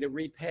likely to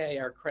repay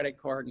our credit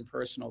card and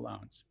personal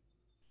loans.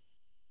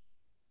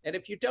 And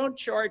if you don't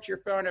charge your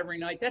phone every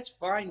night, that's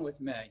fine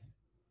with me.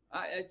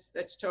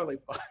 That's totally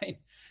fine.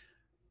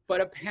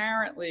 But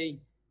apparently,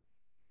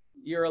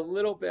 you're a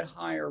little bit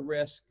higher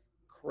risk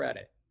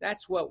credit.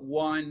 That's what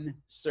one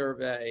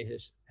survey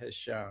has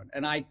shown.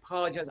 And I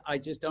apologize, I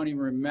just don't even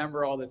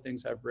remember all the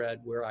things I've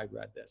read where I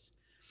read this.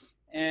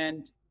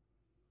 And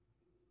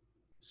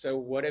so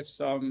what if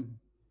some,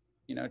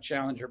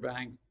 challenger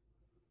bank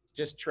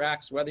just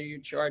tracks whether you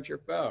charge your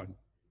phone?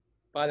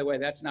 By the way,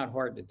 that's not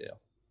hard to do.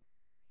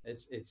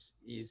 It's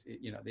easy.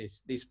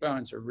 These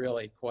phones are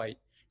really quite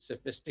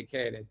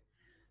sophisticated.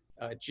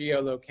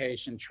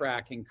 Geolocation,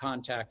 tracking,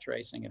 contact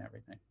tracing, and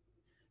everything.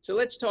 So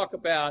let's talk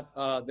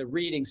about the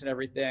readings and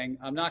everything.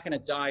 I'm not going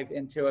to dive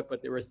into it,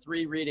 but there were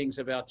 3 readings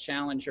about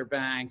challenger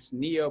banks,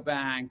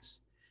 neobanks,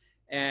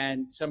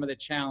 and some of the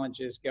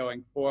challenges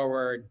going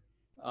forward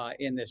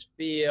in this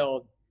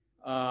field.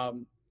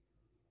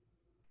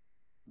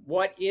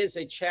 What is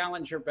a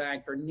challenger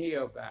bank or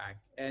neobank?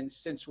 And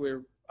since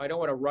I don't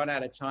want to run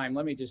out of time,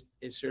 let me just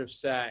sort of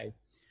say,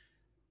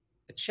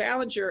 a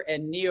challenger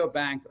and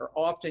neobank are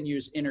often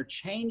used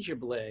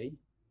interchangeably,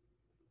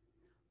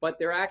 but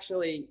they're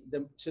actually,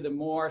 to the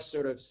more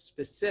sort of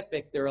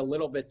specific, they're a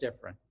little bit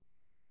different.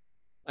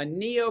 A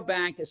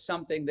neobank is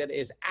something that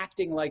is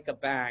acting like a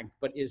bank,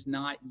 but is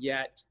not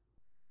yet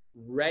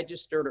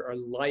registered or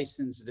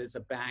licensed as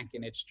a bank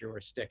in its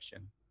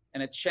jurisdiction.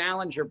 And a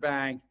challenger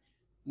bank,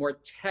 more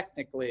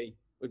technically,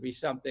 would be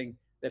something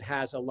that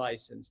has a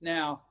license.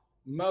 Now,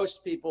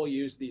 most people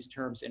use these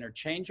terms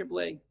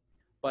interchangeably,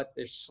 but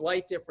there's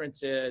slight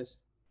differences.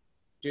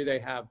 Do they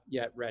have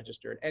yet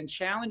registered? And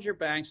challenger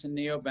banks and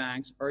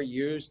neobanks are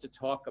used to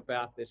talk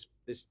about this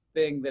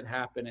thing that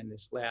happened in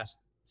this last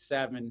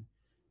 7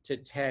 to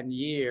 10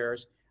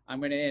 years. I'm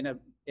going to,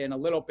 in a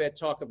little bit,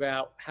 talk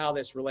about how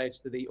this relates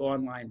to the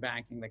online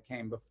banking that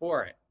came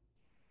before it.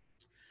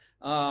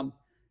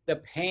 The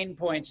pain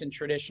points in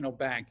traditional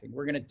banking.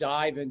 We're going to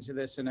dive into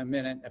this in a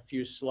minute, a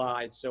few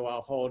slides, so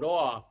I'll hold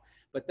off.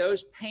 But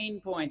those pain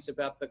points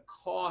about the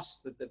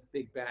costs that the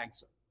big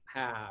banks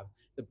have,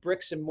 the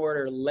bricks and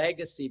mortar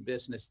legacy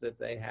business that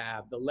they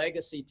have, the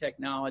legacy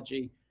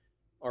technology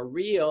are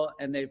real,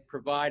 and they've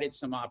provided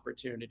some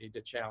opportunity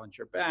to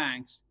challenger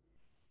banks.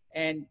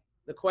 And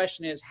the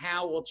question is,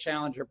 how will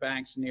challenger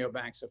banks and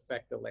neobanks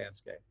affect the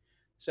landscape?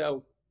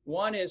 So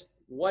one is,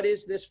 what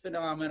is this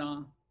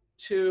phenomenon?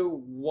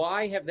 2,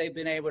 why have they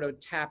been able to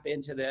tap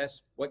into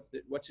this?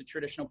 What's a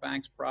traditional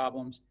bank's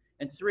problems?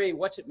 And 3,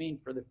 what's it mean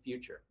for the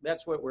future?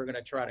 That's what we're going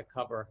to try to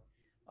cover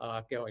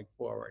going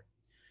forward.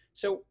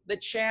 So the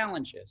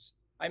challenges,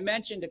 I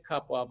mentioned a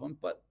couple of them,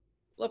 but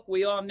look,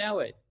 we all know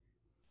it.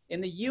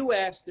 In the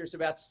US, there's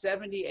about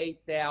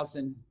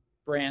 78,000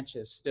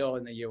 branches still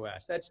in the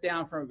US. That's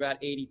down from about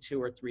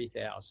 82 or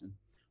 3,000.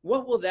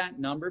 What will that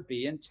number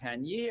be in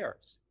 10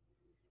 years?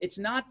 It's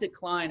not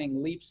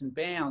declining leaps and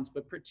bounds,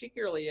 but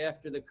particularly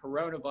after the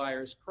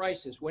coronavirus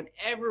crisis,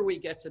 whenever we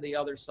get to the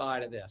other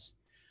side of this,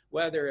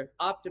 whether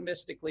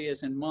optimistically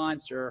as in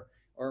months or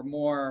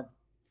more,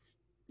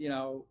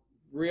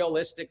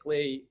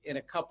 realistically in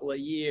a couple of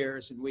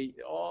years, and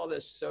all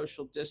this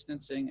social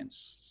distancing and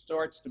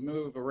starts to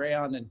move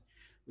around and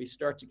we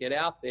start to get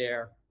out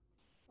there,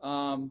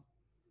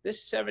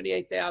 this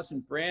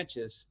 78,000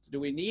 branches, do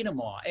we need them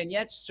all? And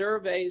yet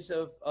surveys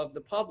of the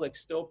public,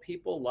 still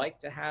people like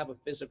to have a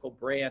physical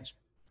branch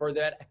for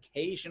that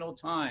occasional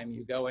time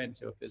you go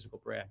into a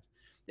physical branch.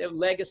 They have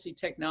legacy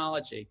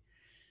technology.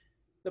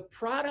 The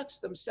products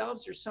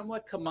themselves are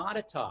somewhat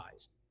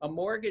commoditized. A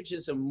mortgage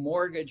is a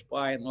mortgage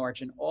by and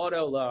large, an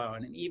auto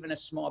loan, and even a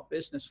small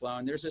business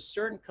loan. There's a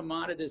certain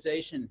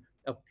commoditization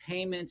of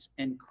payments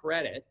and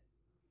credit,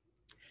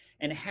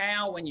 and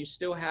how, when you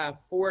still have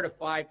 4,000 to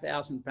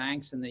 5,000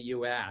 banks in the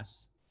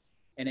US,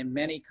 and in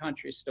many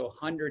countries still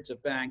hundreds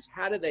of banks,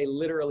 how do they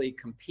literally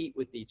compete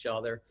with each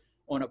other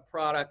on a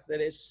product that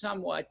is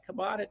somewhat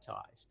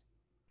commoditized?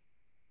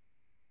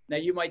 Now,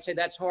 you might say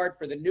that's hard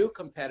for the new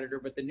competitor,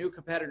 but the new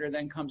competitor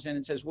then comes in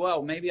and says,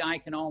 well, maybe I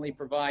can only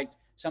provide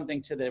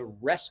something to the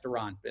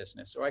restaurant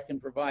business, or I can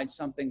provide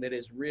something that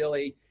is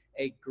really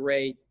a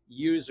great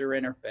user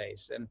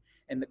interface.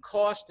 And the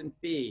cost and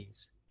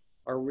fees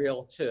are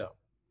real too.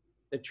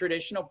 The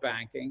traditional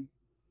banking,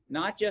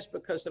 not just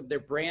because of their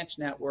branch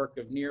network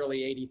of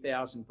nearly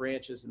 80,000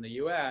 branches in the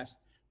US,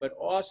 but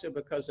also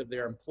because of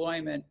their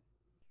employment,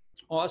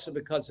 also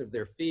because of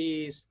their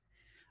fees.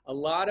 A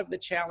lot of the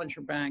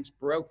challenger banks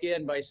broke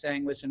in by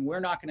saying, listen, we're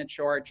not going to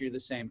charge you the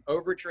same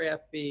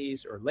overdraft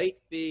fees or late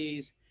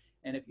fees.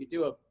 And if you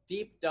do a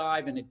deep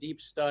dive and a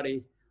deep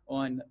study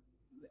on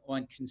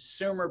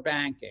consumer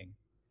banking,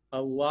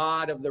 a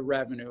lot of the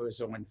revenue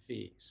is on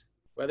fees,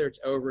 whether it's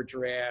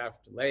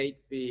overdraft, late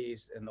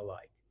fees, and the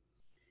like.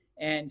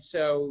 And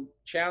so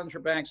challenger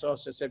banks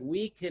also said,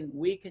 we can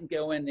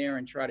go in there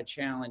and try to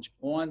challenge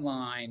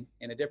online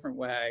in a different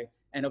way,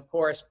 and of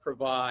course,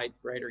 provide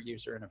greater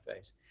user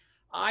interface.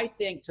 I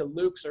think, to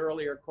Luke's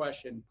earlier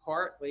question,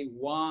 partly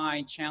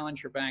why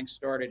challenger banks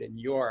started in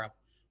Europe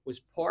was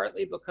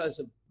partly because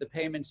of the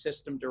payment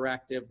system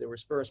directive. There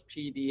was first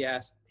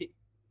PDS,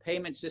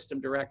 payment system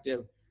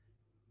directive,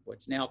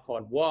 what's now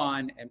called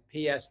 1, and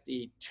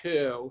PSD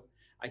 2.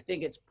 I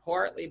think it's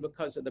partly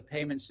because of the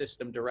payment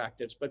system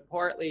directives, but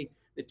partly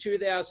the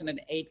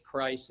 2008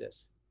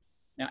 crisis.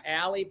 Now,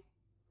 Ally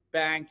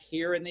Bank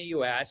here in the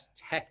US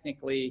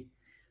technically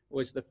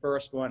was the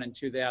first one in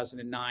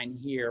 2009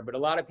 here, but a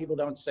lot of people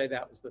don't say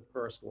that was the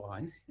first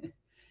one.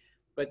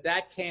 But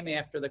that came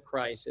after the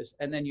crisis,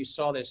 and then you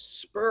saw this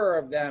spur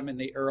of them in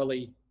the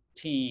early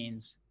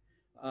teens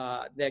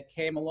that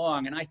came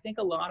along, and I think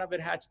a lot of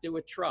it had to do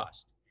with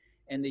trust.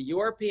 And the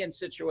European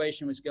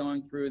situation was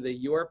going through the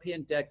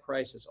European debt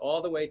crisis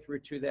all the way through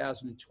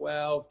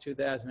 2012,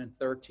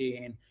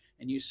 2013,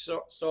 and you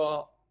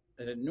saw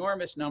an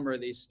enormous number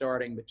of these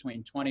starting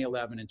between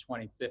 2011 and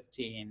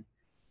 2015.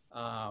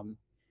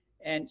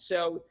 And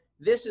so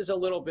this is a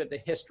little bit the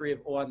history of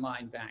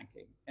online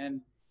banking.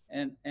 And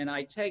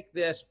I take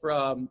this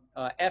from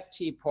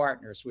FT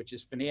Partners, which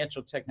is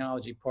Financial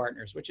Technology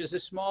Partners, which is a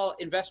small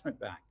investment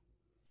bank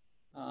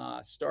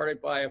started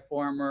by a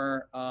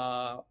former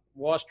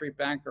Wall Street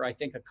banker, I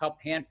think a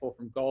handful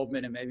from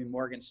Goldman and maybe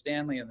Morgan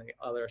Stanley and the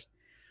others.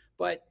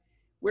 But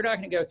we're not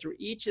going to go through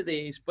each of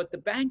these, but the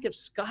Bank of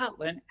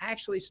Scotland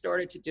actually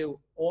started to do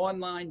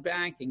online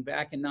banking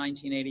back in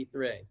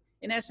 1983.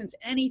 In essence,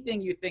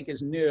 anything you think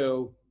is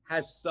new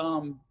has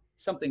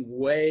something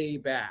way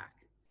back.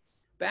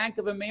 Bank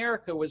of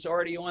America was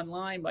already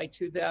online by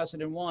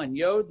 2001.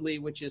 Yodlee,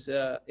 which is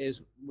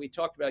we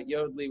talked about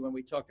Yodlee when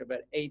we talked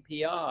about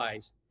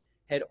APIs,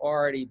 had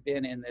already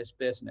been in this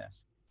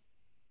business.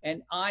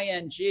 And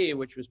ING,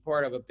 which was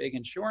part of a big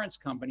insurance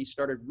company,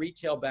 started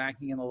retail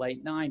banking in the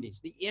late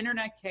 90s. The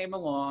internet came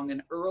along,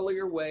 an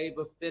earlier wave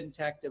of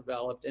FinTech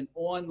developed, and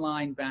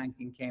online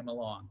banking came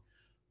along.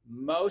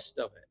 Most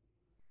of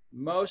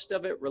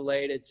it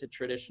related to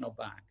traditional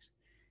banks.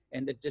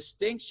 And the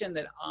distinction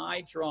that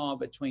I draw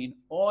between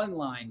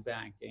online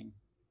banking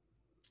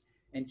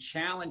and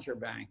challenger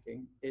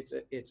banking, it's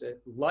a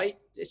light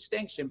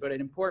distinction, but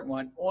an important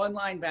one.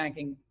 Online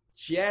banking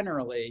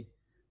generally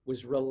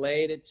was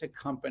related to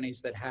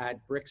companies that had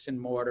bricks and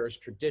mortars,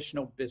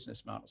 traditional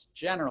business models,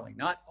 generally,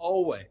 not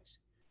always.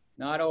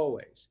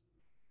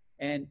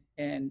 And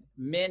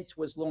Mint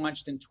was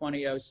launched in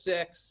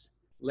 2006,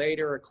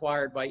 later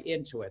acquired by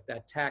Intuit,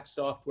 that tax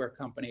software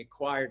company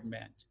acquired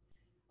Mint.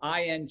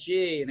 ING,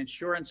 an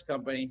insurance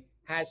company,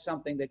 has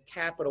something that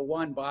Capital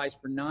One buys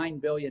for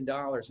 $9 billion in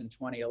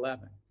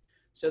 2011.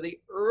 So the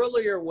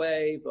earlier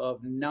wave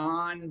of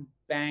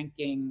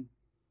non-banking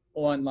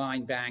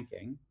online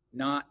banking,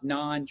 not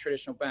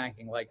non-traditional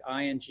banking like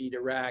ING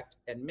Direct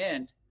and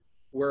Mint,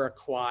 were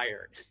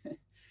acquired.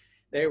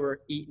 They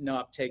were eaten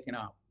up, taken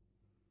up.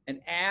 And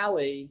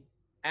Ally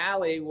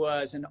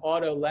was an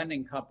auto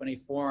lending company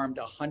formed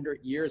 100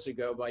 years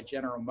ago by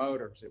General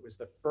Motors. It was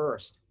the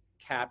first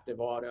captive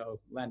auto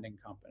lending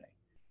company.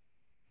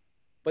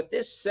 But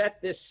this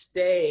set this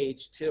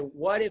stage to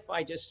what if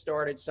I just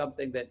started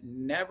something that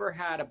never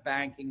had a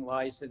banking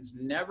license,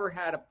 never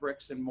had a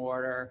bricks and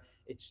mortar,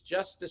 it's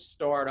just a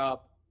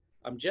startup.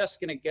 I'm just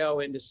going to go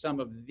into some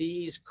of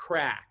these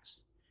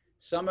cracks,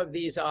 some of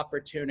these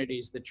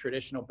opportunities that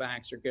traditional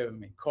banks are giving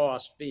me,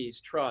 cost, fees,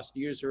 trust,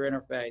 user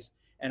interface,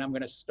 and I'm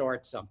going to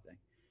start something.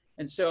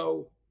 And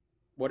so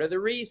what are the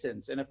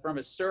reasons? And from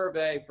a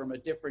survey from a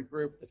different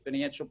group, the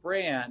Financial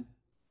Brand,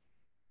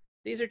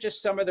 these are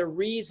just some of the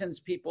reasons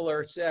people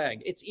are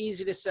saying. It's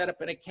easy to set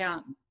up an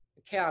account.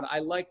 I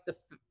like the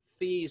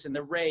fees and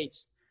the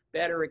rates,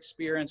 better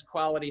experience,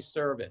 quality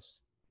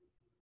service,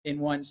 in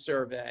one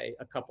survey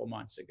a couple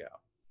months ago.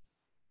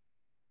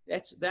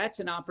 That's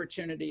an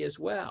opportunity as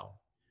well.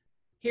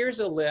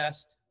 Here's a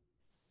list.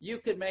 You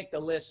could make the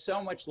list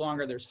so much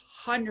longer. There's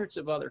hundreds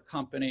of other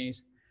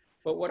companies.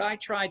 But what I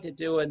tried to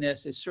do in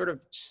this is sort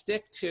of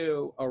stick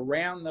to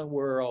around the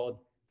world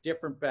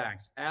different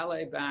banks.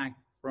 Ally Bank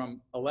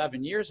from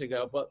 11 years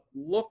ago, but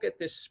look at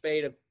this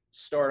spate of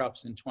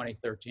startups in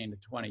 2013 to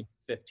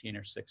 2015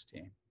 or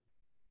 16.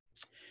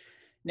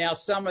 Now,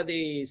 some of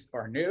these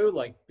are new,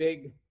 like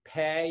Big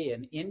Pay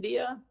in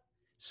India.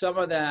 Some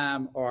of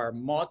them are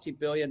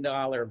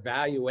multi-billion-dollar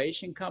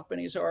valuation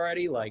companies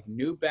already, like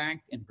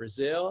Nubank in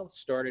Brazil,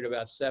 started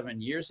about 7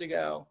 years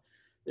ago.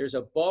 There's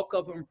a bulk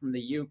of them from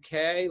the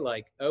UK,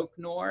 like Oak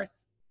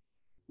North.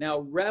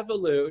 Now,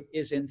 Revolut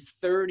is in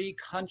 30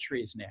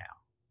 countries now,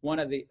 one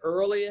of the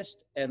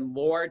earliest and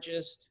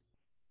largest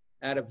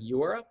out of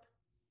Europe.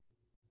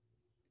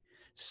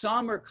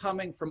 Some are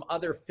coming from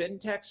other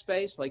fintech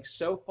space, like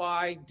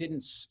SoFi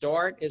didn't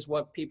start as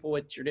what people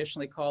would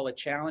traditionally call a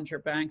challenger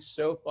bank.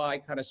 SoFi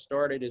kind of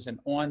started as an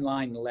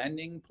online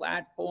lending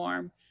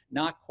platform,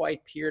 not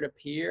quite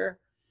peer-to-peer,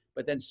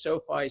 but then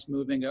SoFi is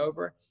moving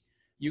over.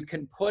 You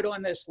can put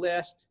on this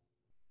list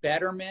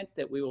Betterment,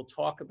 that we will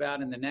talk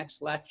about in the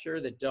next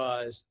lecture, that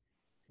does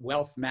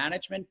wealth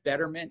management.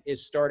 Betterment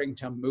is starting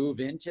to move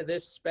into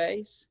this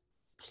space.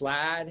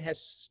 Plaid has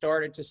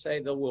started to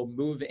say they will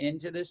move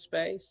into this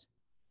space.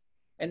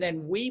 And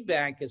then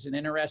WeBank is an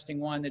interesting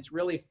one that's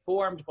really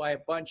formed by a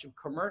bunch of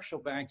commercial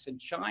banks in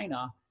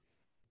China.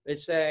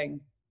 It's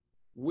saying,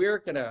 we're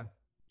going to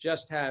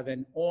just have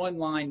an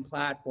online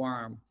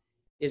platform.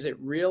 Is it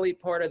really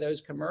part of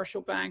those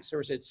commercial banks, or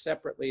is it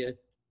separately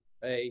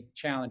a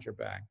challenger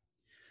bank?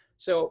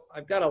 So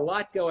I've got a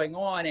lot going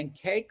on in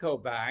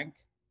Keiko Bank,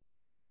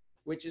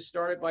 which is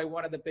started by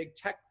one of the big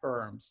tech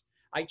firms.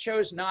 I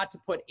chose not to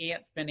put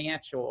Ant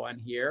Financial on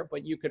here,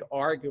 but you could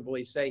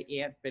arguably say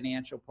Ant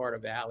Financial part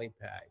of Alipay.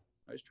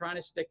 I was trying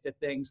to stick to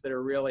things that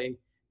are really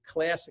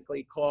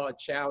classically called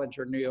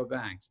challenger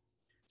neobanks.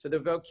 So the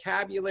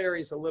vocabulary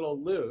is a little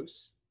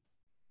loose.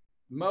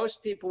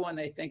 Most people, when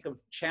they think of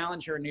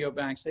challenger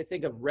neobanks, they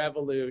think of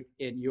Revolut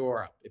in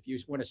Europe. If you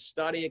want to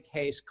study a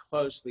case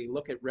closely,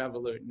 look at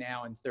Revolut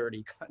now in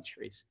 30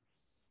 countries.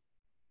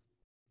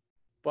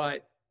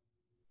 But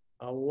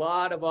a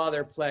lot of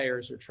other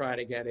players are trying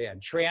to get in,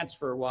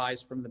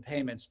 transfer-wise from the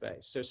payment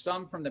space. So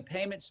some from the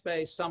payment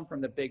space, some from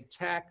the big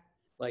tech,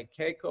 like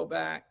Keiko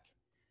Bank,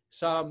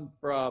 some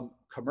from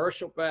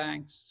commercial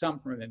banks, some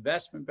from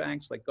investment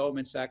banks, like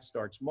Goldman Sachs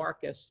starts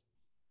Marcus.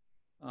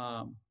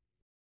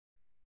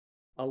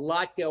 A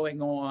lot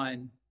going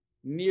on,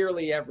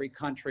 nearly every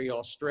country.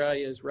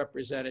 Australia is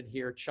represented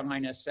here,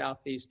 China,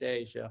 Southeast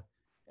Asia,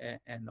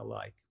 and the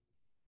like.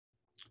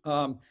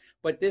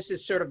 But this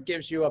is sort of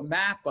gives you a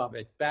map of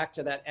it. Back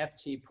to that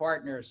FT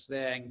Partners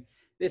thing,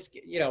 this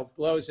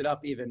blows it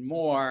up even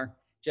more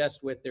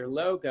just with their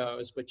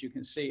logos, but you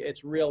can see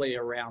it's really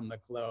around the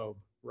globe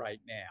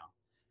right now.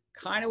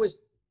 Kind of was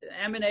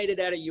emanated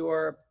out of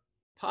Europe,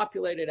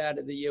 populated out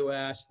of the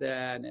US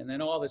then, and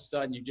then all of a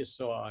sudden you just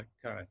saw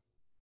kind of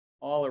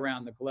all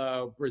around the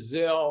globe.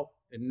 Brazil,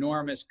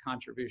 enormous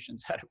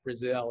contributions out of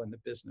Brazil in the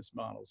business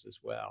models as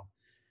well.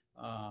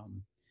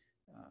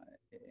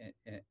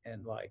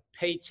 And like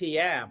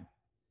Paytm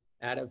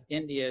out of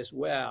India as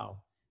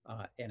well,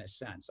 in a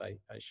sense, I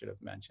should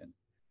have mentioned.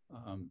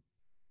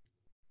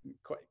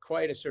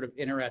 Quite a sort of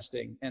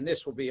interesting, and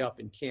this will be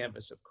up in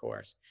Canvas, of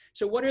course.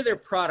 So what are their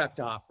product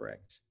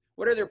offerings?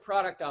 What are their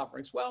product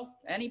offerings? Well,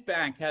 any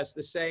bank has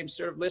the same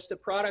sort of list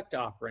of product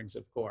offerings,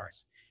 of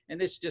course. And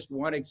this is just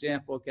one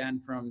example, again,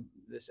 from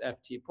this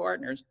FT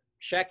Partners.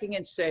 Checking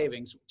and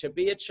savings. To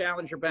be a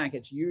challenger bank,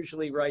 it's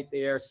usually right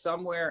there,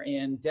 somewhere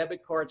in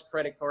debit cards,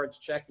 credit cards,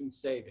 checking,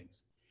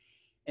 savings.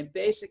 And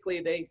basically,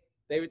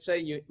 they would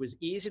say it was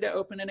easy to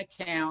open an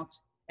account,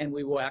 and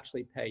we will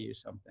actually pay you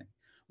something.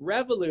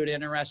 Revolut,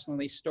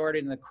 interestingly,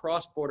 started in the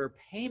cross-border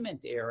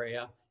payment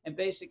area and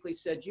basically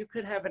said you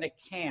could have an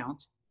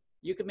account,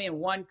 you could be in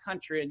one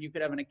country, and you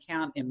could have an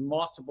account in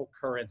multiple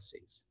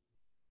currencies.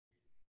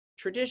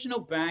 Traditional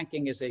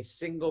banking is a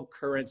single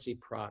currency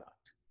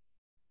product.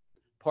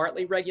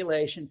 Partly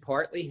regulation,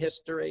 partly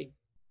history.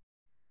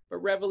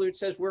 But Revolut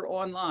says we're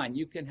online.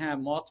 You can have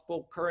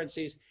multiple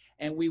currencies,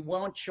 and we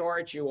won't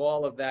charge you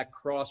all of that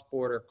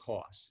cross-border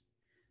cost.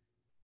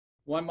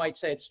 One might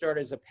say it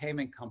started as a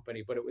payment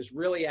company, but it was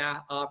really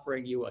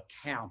offering you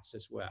accounts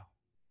as well.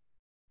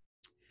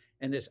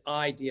 And this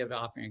idea of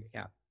offering an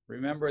account.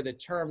 Remember, the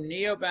term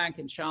neobank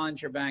and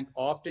challenger bank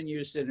often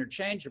used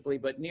interchangeably,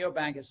 but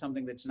neobank is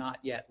something that's not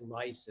yet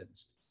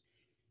licensed.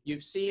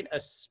 You've seen a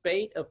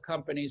spate of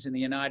companies in the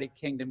United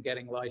Kingdom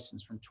getting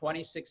licensed from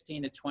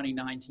 2016 to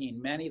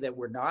 2019, many that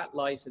were not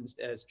licensed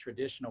as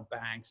traditional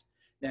banks,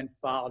 then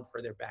filed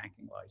for their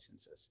banking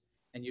licenses.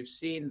 And you've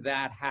seen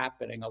that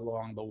happening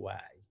along the way.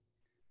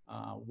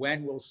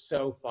 When will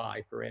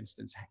SoFi, for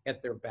instance,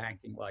 get their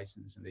banking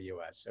license in the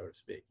US, so to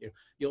speak?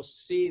 You'll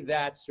see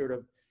that sort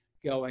of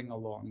going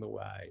along the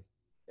way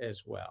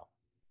as well.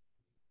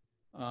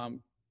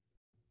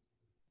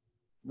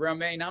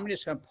 Romain, I'm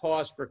just going to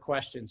pause for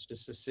questions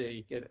just to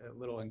see, get a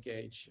little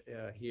engaged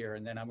here,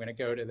 and then I'm going to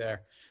go to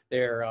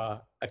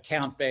their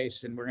account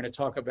base, and we're going to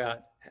talk about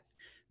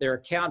their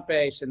account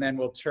base, and then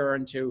we'll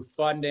turn to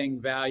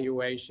funding,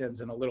 valuations,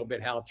 and a little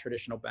bit how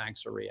traditional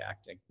banks are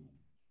reacting.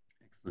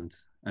 Excellent.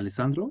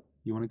 Alessandro,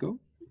 you want to go?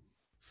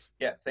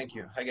 Yeah, thank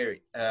you. Hi,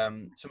 Gary.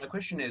 So my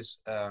question is,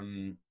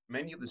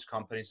 many of these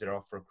companies that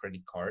offer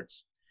credit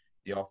cards,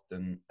 they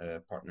often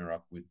partner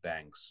up with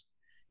banks.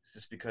 Is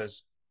this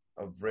because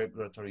of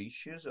regulatory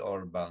issues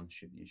or balance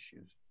sheet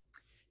issues?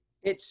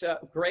 It's a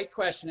great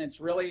question.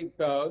 It's really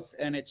both,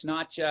 and it's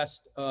not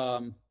just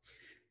in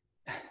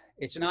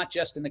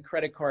the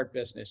credit card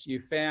business. You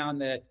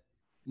found that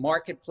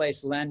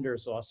marketplace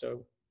lenders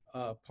also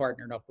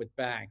partnered up with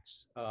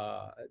banks.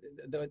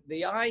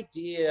 The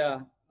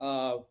idea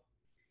of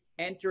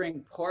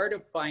entering part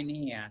of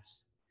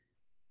finance,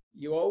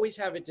 you always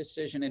have a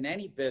decision in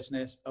any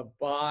business of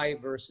buy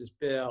versus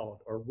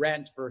build or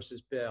rent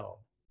versus build.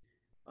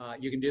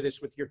 You can do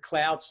this with your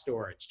cloud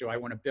storage. Do I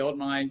want to build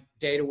my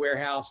data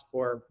warehouse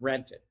or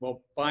rent it?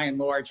 Well, by and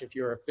large, if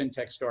you're a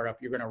FinTech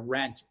startup, you're going to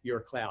rent your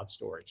cloud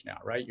storage now,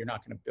 right? You're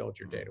not going to build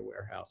your data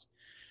warehouse.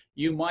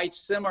 You might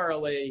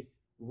similarly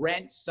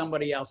rent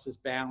somebody else's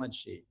balance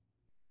sheet.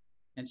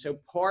 And so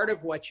part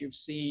of what you've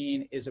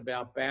seen is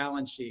about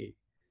balance sheet.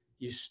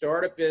 You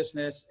start a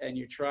business and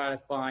you try to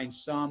find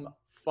some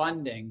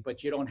funding,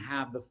 but you don't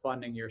have the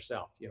funding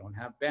yourself. You don't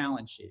have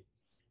balance sheet.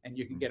 And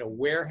you can get a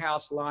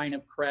warehouse line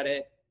of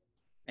credit,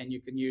 and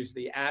you can use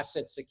the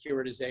asset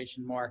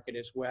securitization market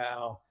as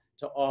well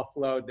to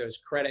offload those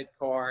credit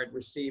card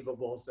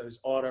receivables, those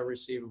auto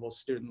receivables,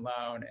 student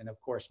loan, and of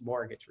course,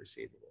 mortgage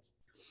receivables.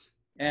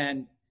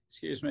 And,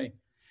 excuse me.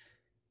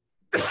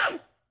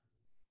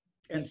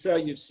 And so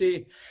you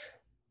see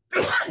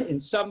in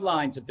some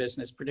lines of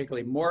business,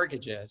 particularly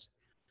mortgages,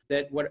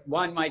 that what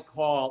one might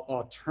call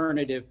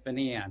alternative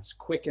finance,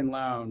 Quicken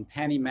Loan,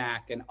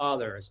 PennyMac, and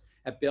others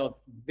have built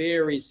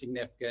very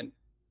significant,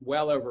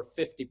 well over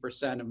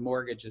 50% of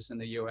mortgages in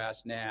the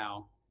US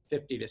now,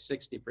 50 to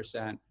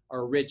 60%,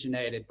 are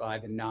originated by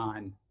the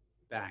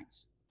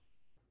non-banks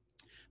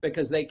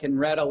because they can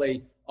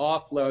readily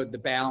offload the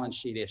balance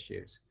sheet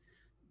issues.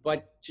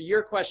 But to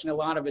your question, a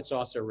lot of it's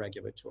also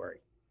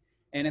regulatory.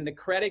 And in the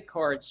credit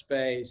card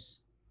space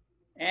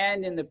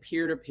and in the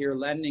peer-to-peer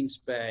lending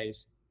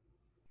space,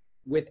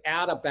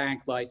 without a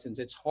bank license,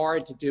 it's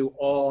hard to do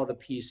all the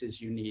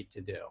pieces you need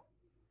to do.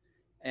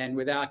 And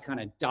without kind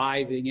of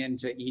diving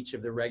into each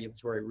of the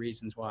regulatory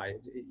reasons why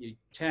you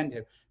tend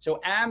to. So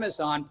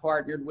Amazon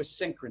partnered with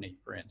Synchrony,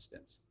 for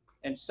instance.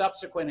 And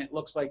subsequent, it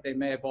looks like they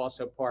may have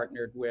also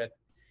partnered with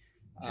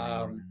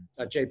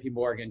JP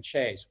Morgan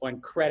Chase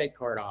on credit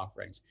card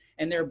offerings.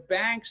 And there are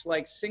banks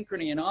like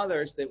Synchrony and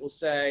others that will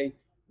say,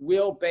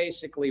 we'll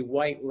basically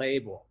white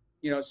label.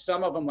 You know,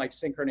 some of them like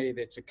Synchrony,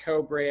 that's a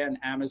co-brand,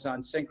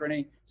 Amazon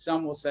Synchrony.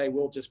 Some will say,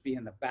 we'll just be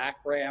in the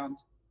background.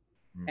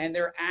 And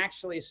there are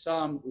actually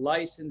some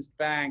licensed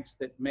banks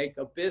that make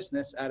a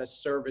business out of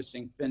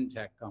servicing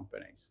FinTech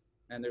companies.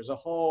 And there's a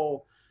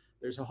whole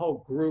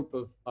group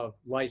of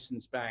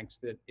licensed banks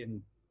that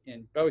in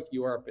both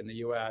Europe and the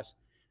US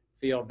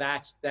feel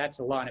that's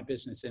a line of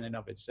business in and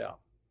of itself.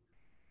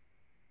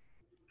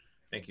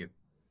 Thank you.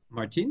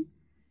 Martin?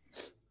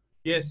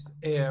 Yes,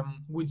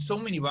 with so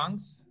many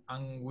banks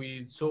and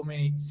with so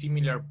many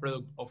similar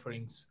product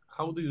offerings,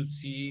 how do you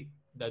see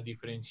that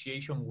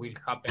differentiation will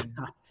happen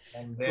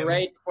on them?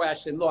 Great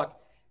question. Look,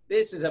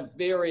 this is a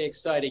very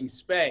exciting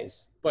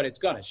space, but it's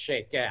going to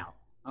shake out.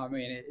 I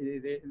mean,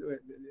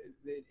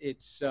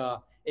 it's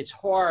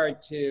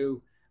hard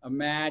to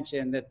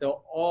imagine that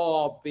they'll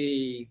all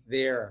be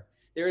there.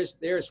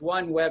 There's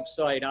one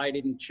website, I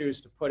didn't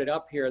choose to put it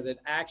up here, that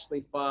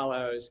actually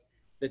follows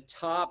the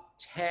top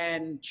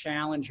 10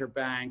 challenger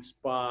banks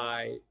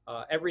by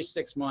every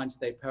 6 months.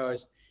 They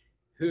post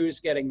who's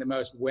getting the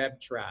most web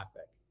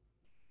traffic.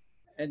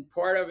 And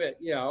part of it,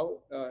 you know,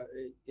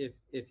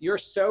 if you're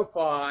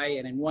SoFi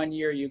and in 1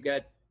 year you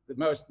get the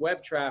most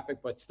web traffic,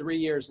 but 3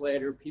 years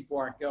later people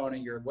aren't going to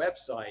your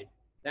website,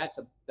 that's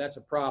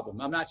a problem.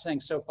 I'm not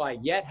saying SoFi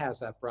yet has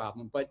that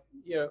problem, but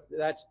you know,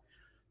 that's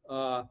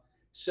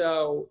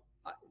so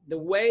the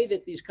way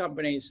that these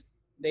companies,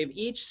 they've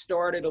each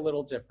started a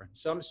little different.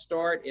 Some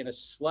start in a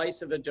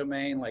slice of a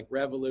domain, like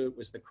Revolut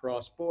was the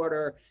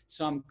cross-border.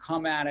 Some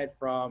come at it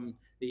from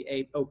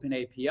the open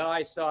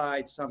API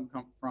side. Some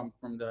come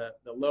from the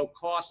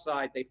low-cost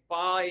side. They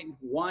find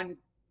one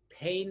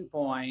pain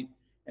point,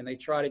 and they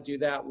try to do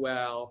that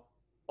well.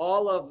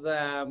 All of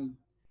them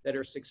that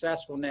are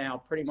successful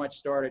now pretty much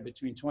started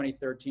between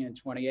 2013 and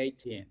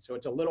 2018. So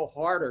it's a little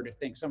harder to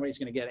think somebody's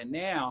going to get in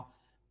now,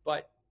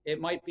 but it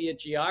might be a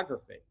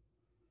geography.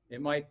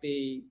 It might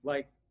be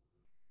like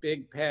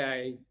Big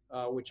Pay,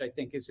 which I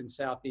think is in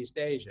Southeast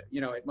Asia.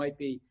 You know, it might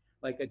be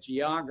like a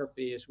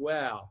geography as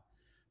well.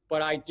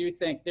 But I do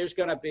think there's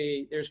going to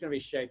be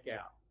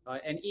shakeout,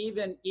 and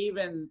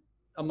even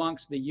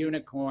amongst the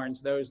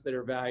unicorns, those that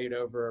are valued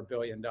over $1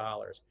 billion,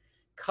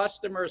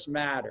 customers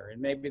matter.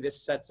 And maybe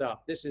this sets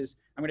up.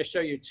 I'm going to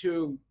show you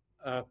two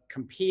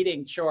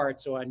competing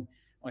charts on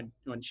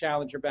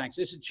challenger banks.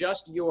 This is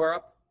just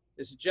Europe.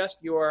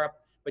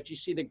 But you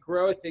see the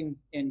growth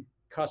in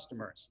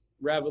customers,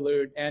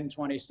 Revolut,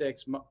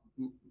 N26,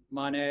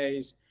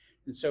 Monets,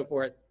 and so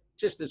forth.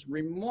 Just this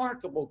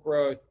remarkable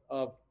growth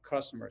of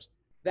customers.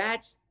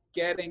 That's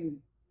getting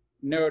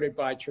noted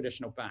by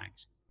traditional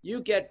banks.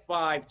 You get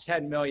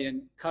 5-10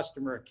 million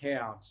customer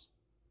accounts.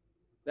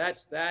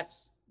 That's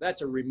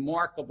a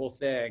remarkable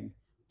thing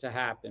to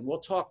happen. We'll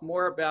talk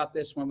more about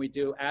this when we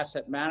do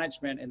asset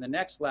management in the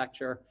next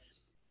lecture,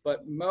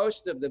 but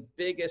most of the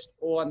biggest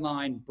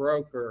online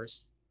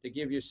brokers, to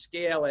give you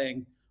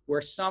scaling, we're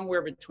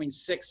somewhere between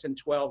 6 and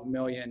 12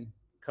 million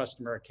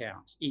customer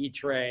accounts,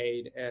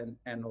 E-Trade and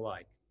the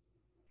like,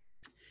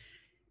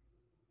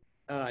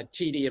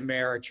 TD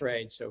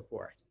Ameritrade, so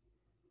forth.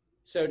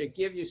 So to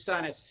give you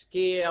some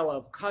scale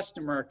of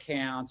customer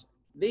accounts,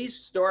 these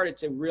started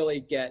to really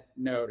get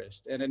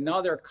noticed. And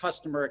another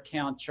customer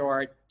account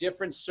chart,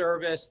 different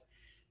service.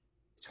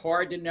 It's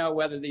hard to know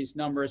whether these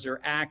numbers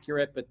are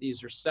accurate, but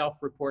these are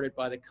self-reported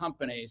by the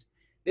companies.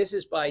 This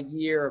is by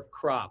year of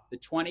crop. The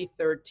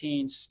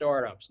 2013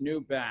 startups,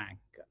 Nubank,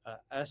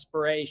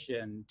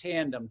 Aspiration,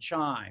 Tandem,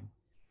 Chime.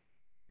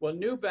 Well,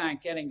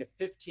 Nubank getting to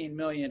 15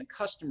 million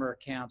customer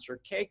accounts, or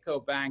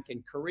Keiko Bank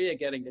in Korea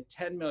getting to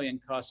 10 million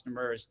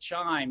customers,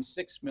 Chime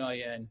 6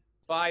 million,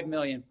 5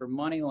 million for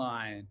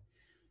Moneyline.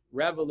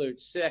 Revolut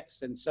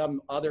 6, and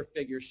some other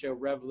figures show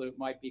Revolut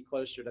might be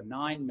closer to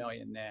 9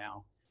 million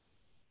now.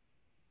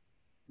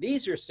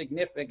 These are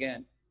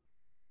significant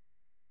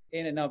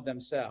in and of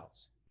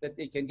themselves, that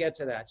they can get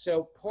to that.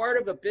 So part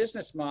of a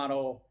business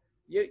model,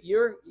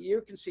 you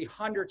can see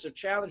hundreds of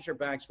challenger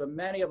banks, but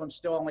many of them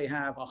still only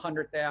have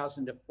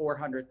 100,000 to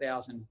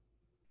 400,000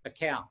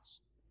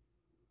 accounts.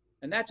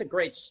 And that's a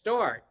great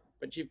start,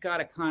 but you've got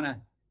to kind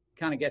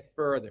of get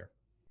further.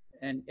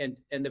 And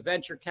the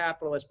venture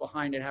capitalists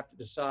behind it have to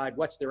decide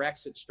what's their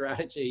exit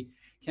strategy.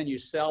 Can you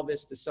sell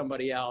this to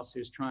somebody else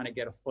who's trying to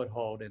get a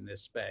foothold in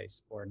this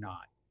space or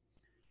not?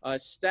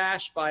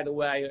 Stash, by the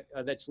way,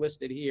 that's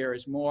listed here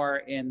is more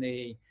in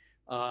the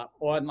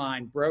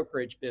online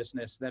brokerage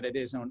business than it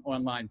is on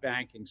online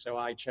banking, so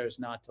I chose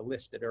not to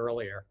list it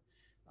earlier.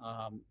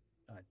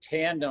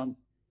 Tandem,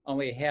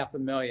 only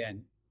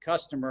 500,000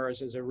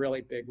 customers, is a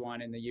really big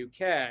one in the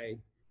UK,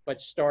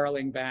 but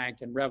Starling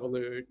Bank and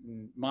Revolut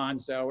and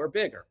Monzo are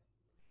bigger.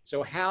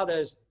 So how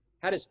does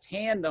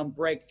Tandem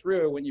break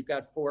through when you've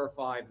got 4 or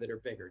 5 that are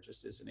bigger,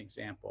 just as an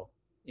example,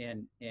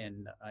 in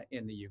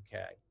the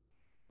UK?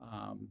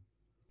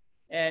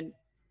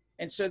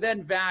 And so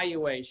then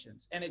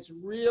valuations, and it's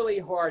really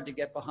hard to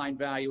get behind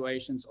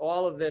valuations.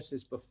 All of this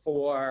is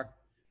before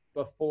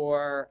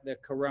the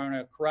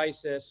Corona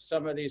crisis.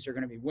 Some of these are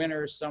going to be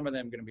winners, some of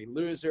them going to be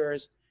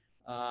losers.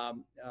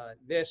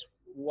 This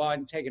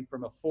one taken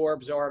from a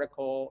Forbes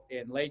article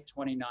in late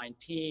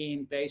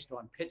 2019 based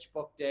on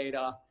PitchBook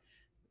data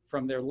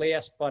from their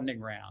last funding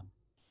round.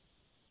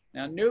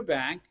 Now,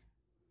 Nubank,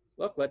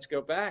 look, let's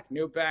go back.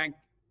 Nubank,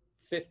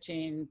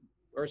 15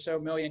 or so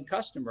million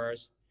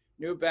customers.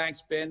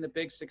 Nubank's been the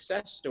big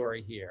success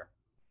story here.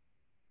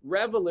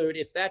 Revolut,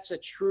 if that's a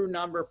true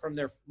number from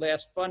their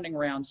last funding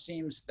round,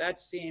 seems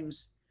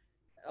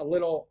a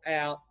little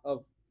out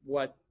of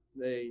what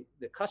the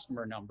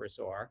customer numbers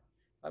are.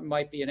 It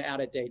might be an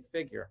out-of-date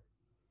figure.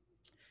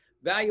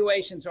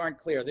 Valuations aren't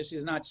clear. This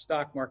is not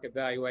stock market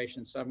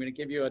valuation, so I'm going to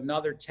give you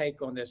another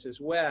take on this as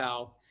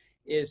well.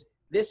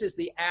 This is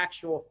the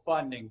actual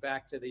funding,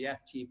 back to the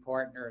FT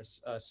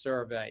Partners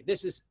survey.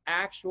 This is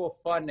actual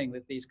funding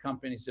that these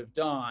companies have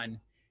done,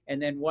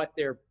 and then what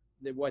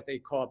they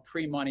call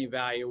pre-money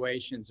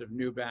valuations of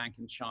Nubank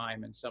and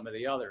Chime and some of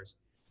the others.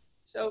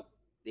 So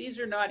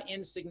these are not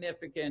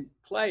insignificant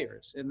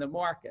players in the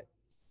market.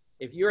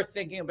 If you're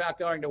thinking about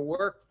going to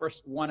work for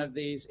one of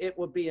these, it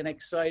will be an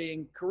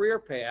exciting career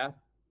path,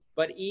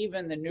 but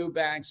even the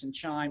Nubanks and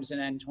Chimes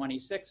and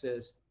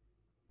N26s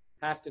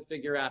have to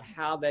figure out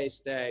how they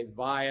stay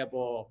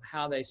viable,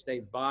 how they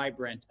stay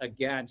vibrant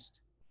against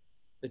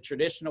the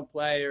traditional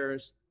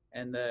players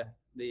and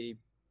the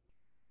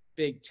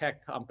big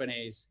tech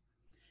companies.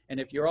 And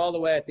if you're all the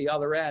way at the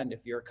other end,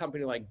 if you're a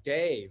company like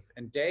Dave,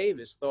 and Dave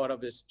is thought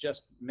of as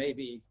just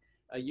maybe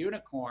a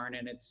unicorn,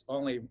 and it's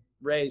only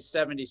raised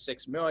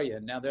 76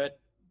 million. Now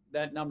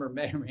that number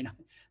may or may not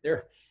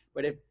there,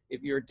 but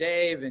if you're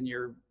Dave and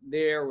you're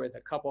there with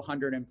a couple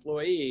hundred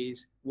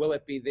employees, will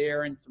it be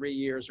there in 3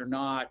 years or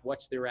not?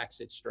 What's their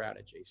exit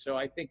strategy? So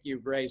I think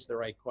you've raised the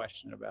right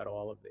question about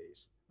all of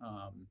these.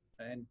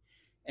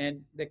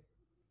 And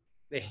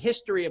the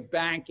history of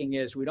banking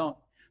is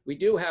we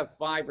do have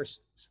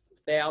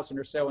 5,000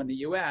 or so in the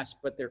US,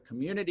 but they're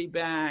community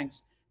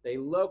banks. They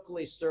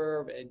locally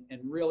serve and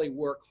really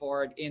work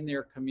hard in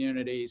their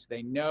communities.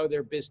 They know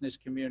their business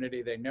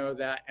community, they know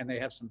that, and they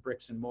have some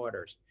bricks and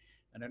mortars.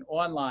 In an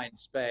online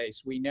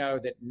space, we know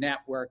that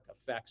network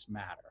effects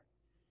matter.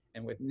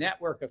 And with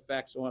network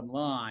effects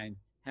online,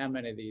 how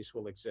many of these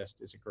will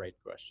exist is a great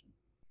question.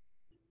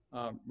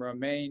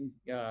 Romain,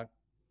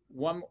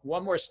 one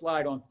more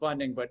slide on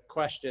funding, but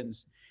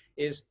questions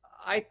is,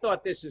 I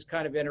thought this was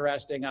kind of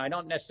interesting. I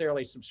don't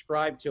necessarily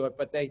subscribe to it,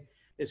 but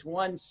this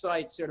one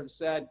site sort of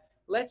said,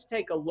 let's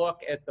take a look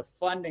at the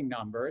funding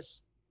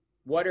numbers.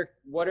 What are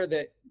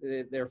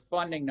their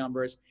funding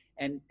numbers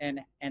and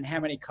how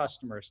many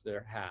customers they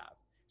have.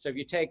 So if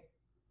you take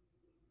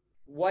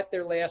what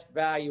their last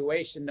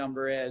valuation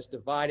number is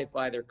divided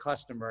by their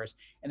customers,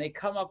 and they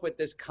come up with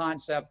this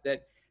concept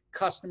that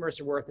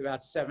customers are worth about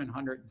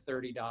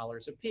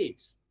 $730 a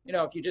piece. You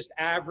know, if you just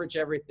average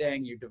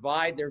everything, you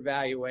divide their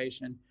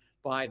valuation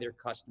by their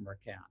customer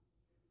count.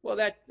 Well,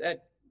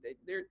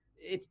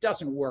 it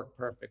doesn't work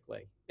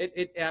perfectly.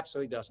 It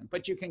absolutely doesn't.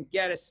 But you can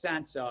get a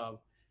sense of,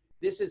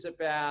 this is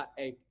about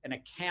an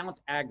account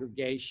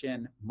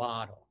aggregation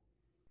model.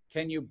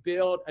 Can you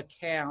build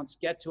accounts,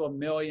 get to 1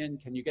 million?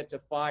 Can you get to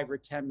 5 or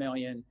 10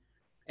 million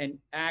and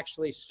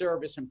actually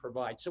service and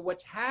provide? So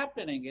what's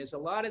happening is a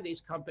lot of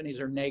these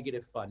companies are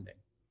negative funding.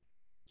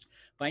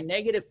 By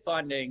negative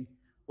funding,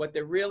 what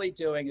they're really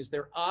doing is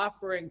they're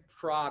offering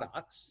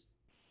products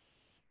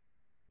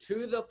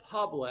to the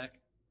public,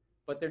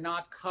 but they're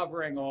not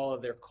covering all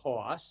of their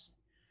costs.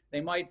 They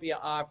might be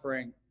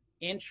offering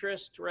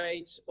interest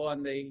rates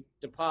on the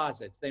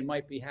deposits. They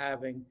might be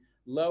having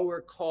lower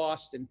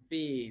costs and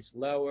fees,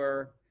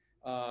 lower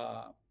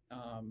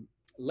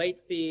late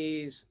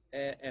fees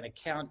and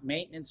account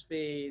maintenance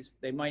fees.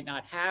 They might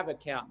not have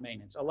account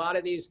maintenance. A lot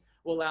of these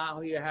will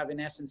allow you to have, in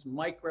essence,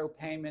 micro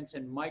payments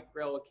and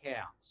micro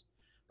accounts.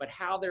 But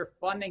how they're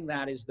funding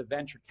that is the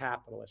venture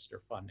capitalists are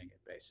funding it,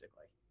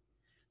 basically.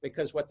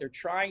 Because what they're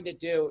trying to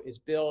do is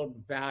build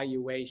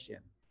valuation.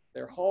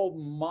 Their whole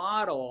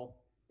model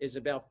is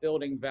about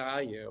building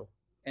value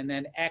and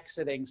then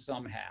exiting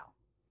somehow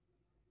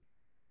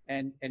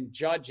and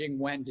judging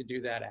when to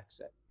do that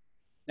exit.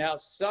 Now,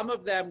 some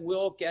of them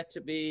will get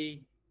to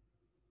be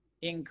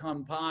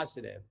income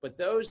positive, but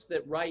those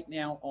that right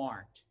now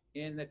aren't,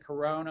 in the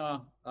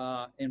corona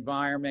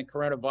environment,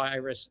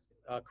 coronavirus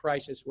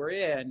crisis we're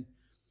in,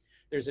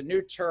 there's a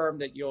new term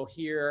that you'll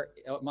hear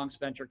amongst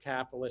venture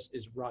capitalists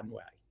is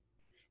runway.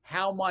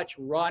 How much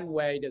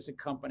runway does a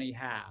company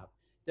have?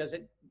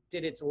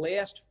 Did its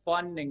last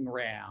funding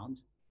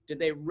round, did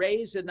they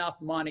raise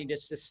enough money to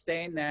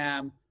sustain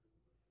them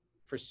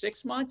for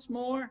 6 months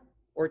more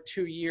or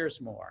 2 years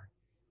more?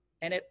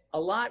 And a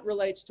lot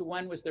relates to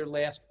when was their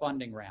last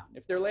funding round.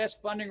 If their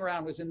last funding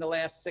round was in the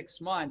last 6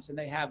 months and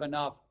they have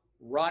enough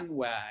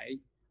runway,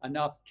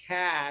 enough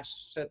cash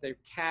so that their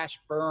cash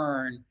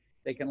burn,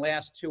 they can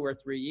last 2 or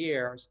 3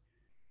 years,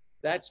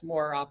 that's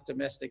more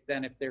optimistic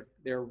than if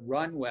their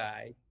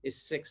runway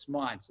is 6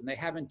 months and they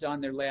haven't done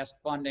their last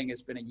funding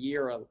has been a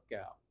year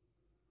ago.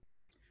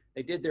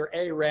 They did their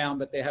A round,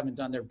 but they haven't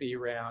done their B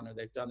round, or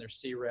they've done their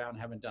C round,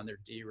 haven't done their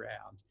D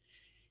round.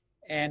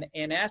 And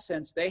in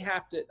essence, they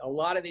have to, a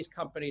lot of these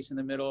companies in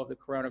the middle of the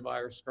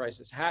coronavirus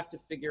crisis have to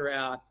figure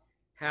out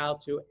how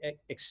to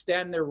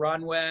extend their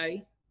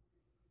runway,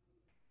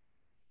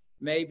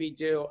 maybe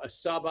do a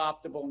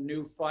suboptimal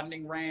new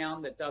funding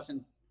round that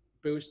doesn't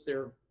boost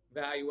their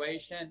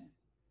valuation,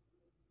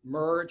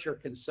 merge or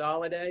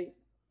consolidate.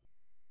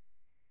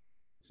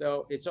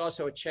 So it's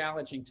also a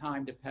challenging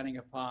time depending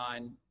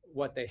upon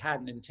what they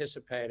hadn't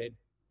anticipated,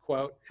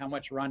 quote, how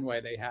much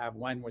runway they have,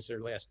 when was their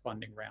last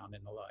funding round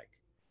and the like.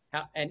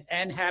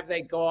 And have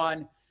they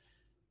gone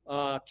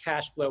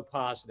cash flow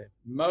positive?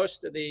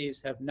 Most of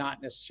these have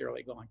not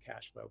necessarily gone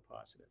cash flow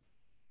positive.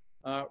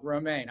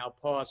 Romain, I'll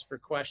pause for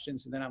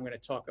questions and then I'm going to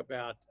talk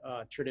about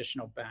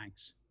traditional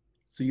banks.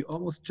 So you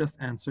almost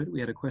just answered. We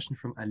had a question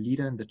from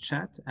Alida in the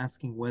chat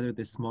asking whether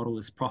this model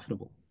is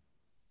profitable.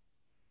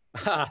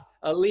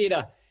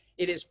 Alida,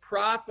 it is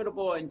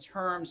profitable in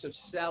terms of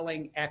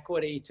selling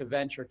equity to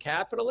venture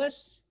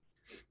capitalists.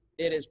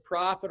 It is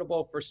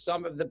profitable for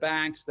some of the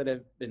banks that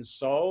have been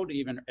sold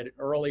even at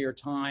earlier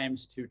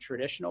times to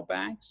traditional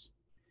banks.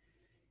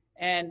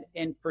 And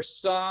for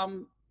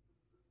some,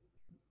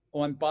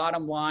 on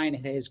bottom line,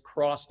 it has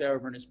crossed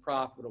over and is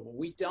profitable.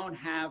 We don't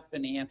have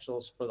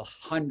financials for the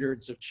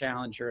hundreds of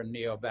challenger and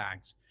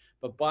neobanks,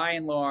 but by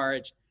and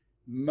large,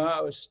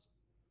 most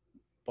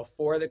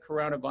before the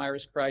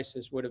coronavirus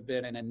crisis would have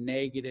been in a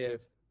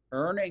negative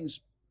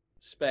earnings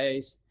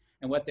space.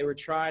 And what they were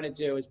trying to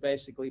do is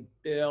basically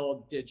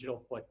build digital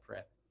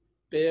footprint,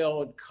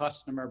 build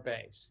customer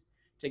base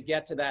to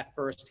get to that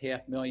first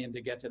 500,000,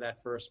 to get to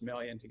that first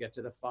million, to get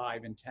to the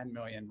 5 and 10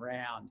 million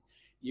round.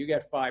 You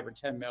get 5 or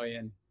 10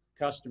 million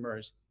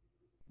customers.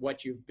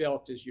 What you've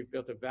built is you've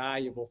built a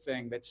valuable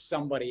thing that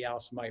somebody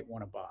else might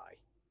want to buy.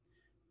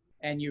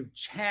 And you've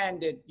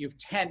tended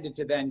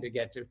to then to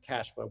get to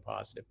cash flow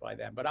positive by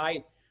then. But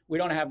we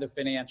don't have the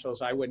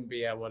financials. I wouldn't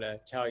be able to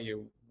tell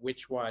you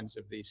which ones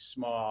of these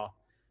small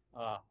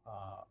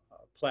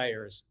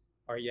players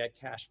are yet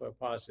cash flow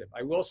positive.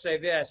 I will say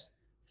this,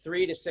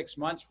 3 to 6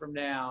 months from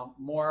now,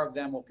 more of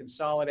them will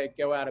consolidate,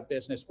 go out of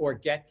business, or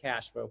get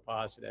cash flow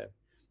positive.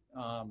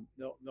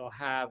 They'll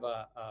have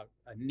a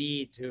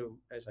need to,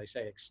 as I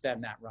say,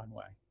 extend that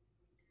runway.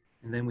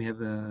 And then we have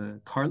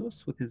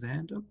Carlos with his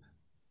hand up.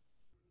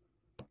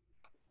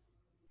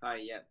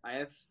 Yeah,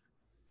 I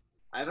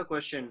have a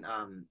question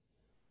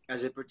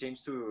as it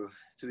pertains to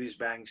these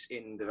banks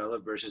in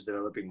developed versus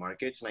developing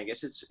markets, and I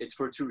guess it's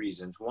for 2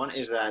 reasons. One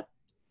is that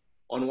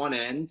on one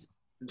end,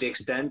 the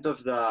extent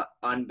of the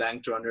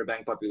unbanked or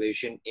underbanked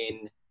population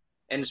and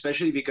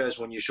especially because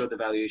when you show the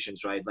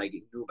valuations, right, like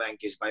Nubank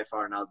is by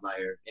far an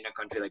outlier in a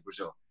country like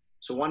Brazil.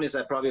 So one is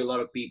that probably a lot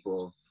of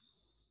people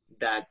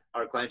that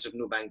are clients of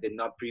Nubank did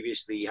not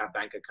previously have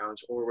bank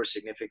accounts or were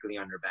significantly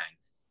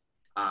underbanked.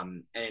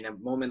 And in a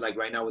moment like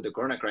right now with the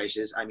Corona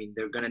crisis, I mean,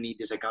 they're going to need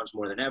these accounts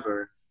more than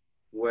ever.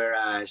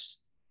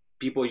 Whereas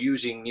people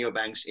using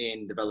neobanks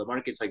in developed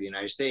markets like the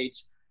United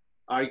States,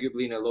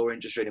 arguably in a lower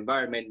interest rate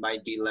environment,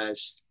 might be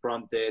less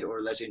prompted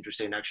or less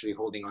interested in actually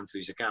holding onto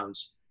these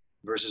accounts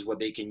versus what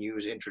they can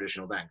use in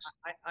traditional banks.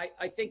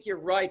 I think you're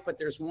right, but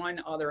there's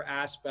one other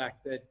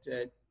aspect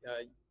that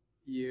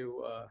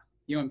you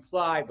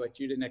imply, but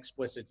you didn't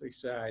explicitly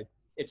say.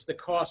 It's the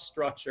cost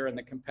structure and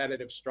the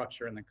competitive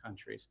structure in the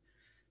countries.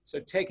 So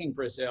taking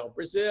Brazil,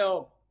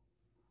 Brazil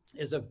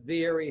is a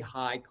very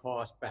high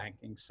cost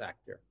banking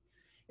sector.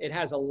 It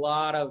has a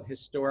lot of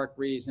historic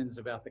reasons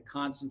about the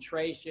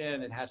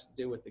concentration. It has to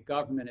do with the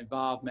government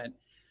involvement,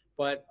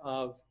 but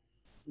of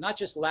not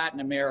just Latin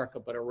America,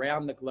 but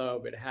around the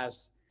globe, it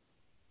has,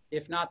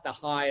 if not the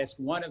highest,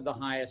 one of the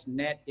highest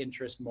net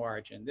interest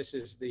margin. This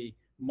is the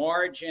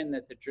margin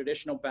that the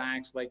traditional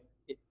banks like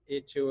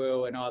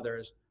Ituo and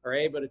others are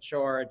able to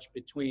charge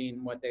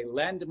between what they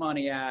lend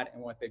money at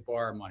and what they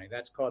borrow money.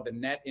 That's called the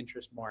net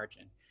interest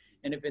margin.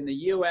 And if in the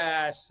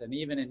US and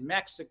even in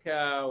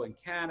Mexico and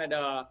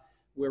Canada,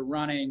 we're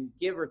running,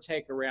 give or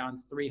take, around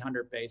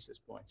 300 basis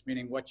points,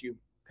 meaning what you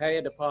pay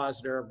a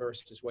depositor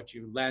versus what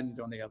you lend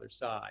on the other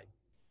side.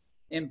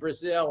 In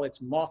Brazil,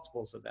 it's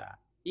multiples of that.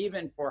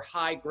 Even for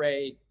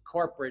high-grade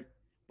corporate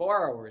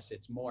borrowers,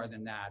 it's more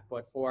than that.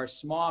 But for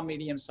small,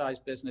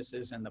 medium-sized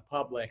businesses and the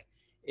public,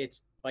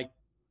 it's like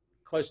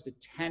close to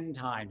 10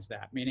 times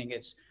that, meaning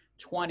it's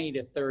 20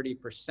 to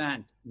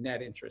 30%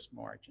 net interest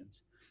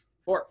margins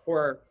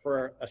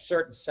for a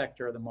certain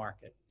sector of the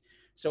market.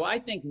 So I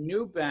think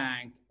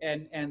Nubank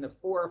and the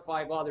 4 or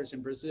 5 others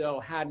in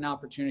Brazil had an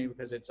opportunity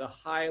because it's a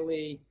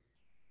highly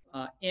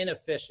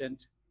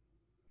inefficient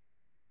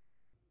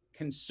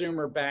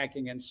consumer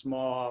banking and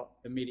small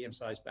and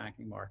medium-sized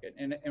banking market.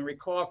 And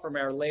recall from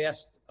our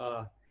last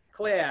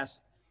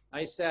class,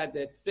 I said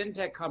that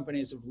FinTech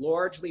companies have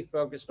largely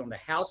focused on the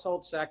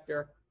household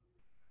sector,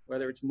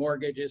 whether it's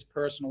mortgages,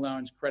 personal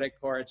loans, credit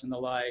cards, and the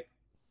like.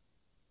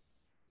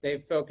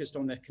 They've focused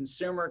on the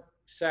consumer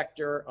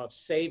sector of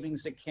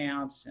savings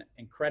accounts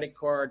and credit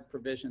card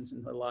provisions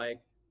and the like.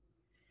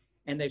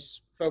 And they've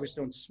focused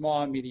on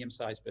small and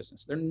medium-sized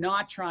business. They're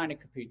not trying to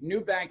compete.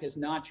 Nubank is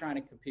not trying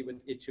to compete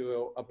with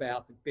Ituo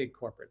about the big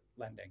corporate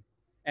lending.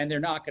 And they're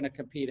not going to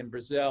compete in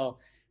Brazil,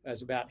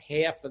 as about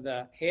half of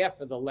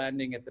the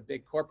lending at the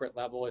big corporate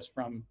level is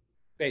from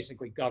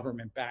basically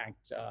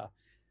government-backed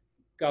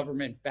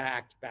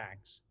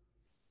banks.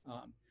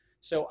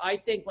 So I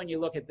think when you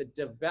look at the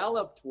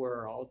developed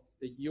world,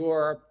 the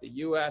Europe, the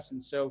US,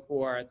 and so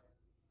forth,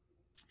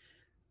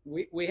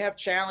 we have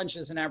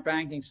challenges in our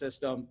banking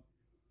system,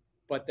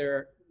 but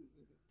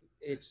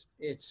it's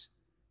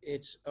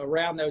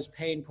around those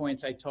pain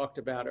points I talked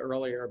about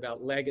earlier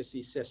about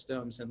legacy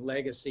systems and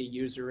legacy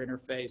user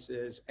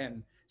interfaces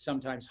and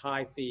sometimes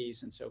high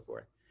fees and so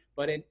forth.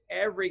 But in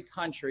every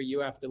country, you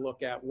have to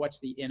look at what's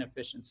the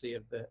inefficiency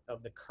of the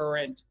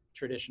current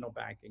traditional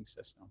banking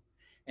system.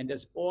 And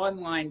does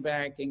online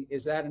banking,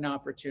 is that an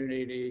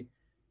opportunity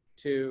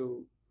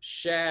to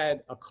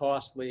shed a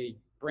costly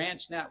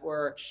branch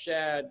network,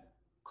 shed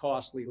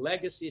costly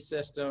legacy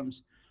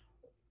systems,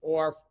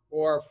 or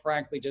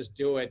frankly, just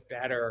do it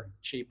better,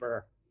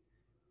 cheaper?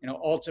 You know,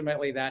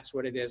 ultimately, that's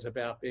what it is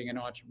about being an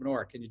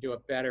entrepreneur. Can you do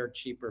it better,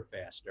 cheaper,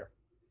 faster?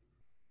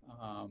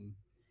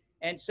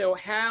 And so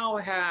how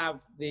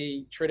have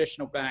the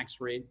traditional banks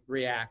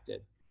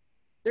reacted?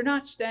 They're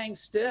not staying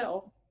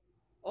still.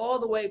 All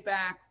the way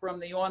back from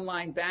the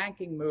online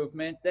banking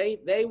movement,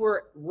 they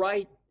were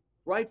right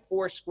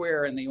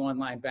foursquare in the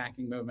online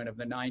banking movement of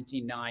the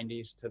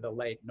 1990s to the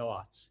late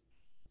noughts.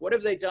 What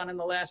have they done in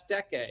the last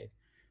decade?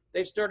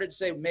 They've started to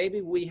say,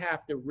 maybe we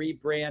have to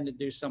rebrand and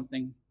do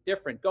something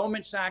different.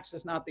 Goldman Sachs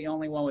is not the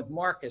only one with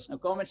Marcus. Now,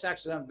 Goldman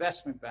Sachs is an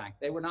investment bank.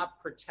 They were not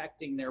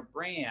protecting their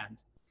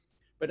brand.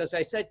 But as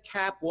I said,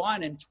 Cap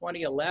One in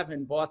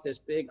 2011 bought this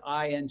big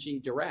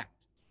ING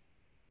Direct.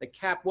 The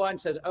Cap One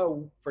said,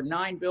 oh, for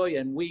 $9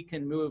 billion, we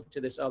can move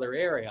to this other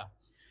area.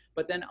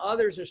 But then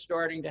others are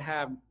starting to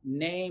have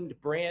named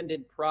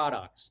branded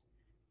products.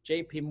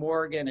 JP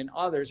Morgan and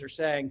others are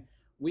saying,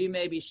 we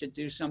maybe should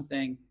do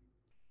something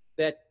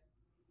that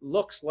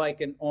looks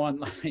like an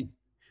online.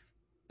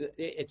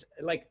 It's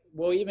like,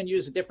 we'll even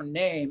use a different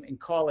name and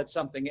call it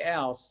something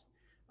else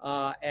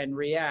and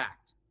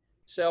react.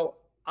 So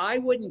I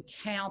wouldn't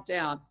count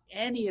out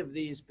any of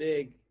these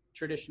big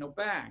traditional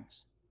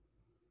banks.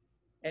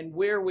 And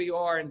where we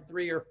are in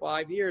 3 or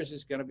 5 years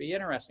is going to be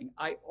interesting.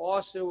 I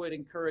also would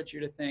encourage you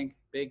to think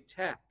big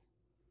tech.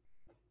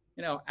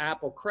 You know,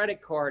 Apple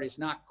credit card is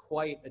not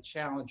quite a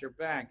challenger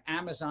bank.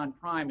 Amazon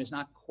Prime is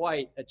not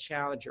quite a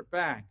challenger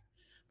bank.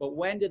 But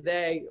when did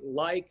they,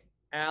 like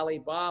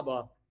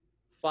Alibaba,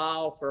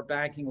 file for a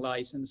banking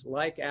license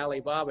like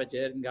Alibaba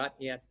did and got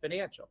Ant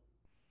Financial?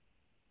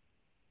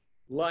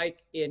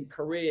 Like in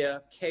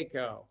Korea,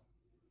 Keiko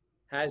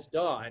has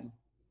done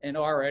and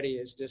already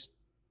is just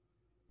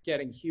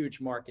getting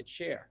huge market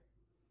share.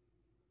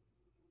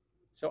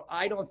 So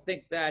I don't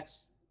think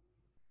that's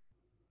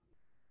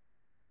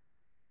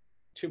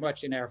too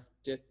much in our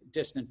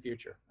distant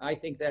future. I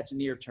think that's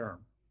near term,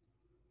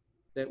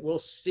 that we'll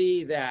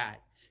see that.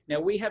 Now,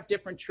 we have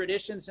different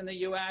traditions in the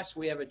US.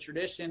 We have a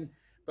tradition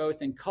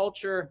both in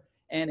culture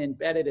and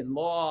embedded in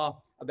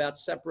law about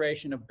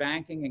separation of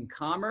banking and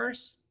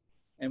commerce.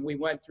 And we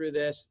went through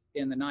this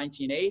in the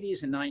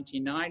 1980s and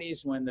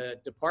 1990s when the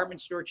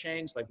department store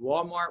chains like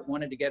Walmart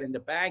wanted to get into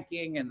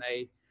banking, and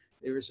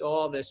there was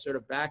all this sort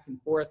of back and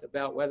forth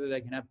about whether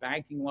they can have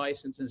banking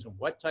licenses and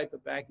what type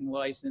of banking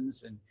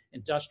license, and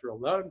industrial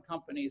loan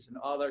companies and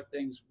other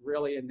things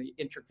really in the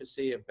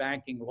intricacy of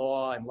banking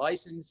law and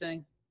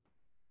licensing.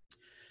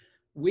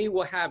 We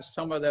will have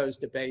some of those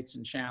debates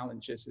and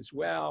challenges as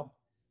well,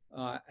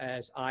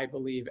 as I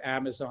believe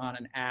Amazon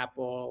and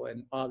Apple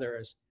and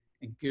others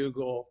and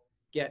Google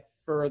get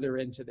further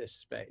into this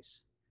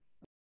space.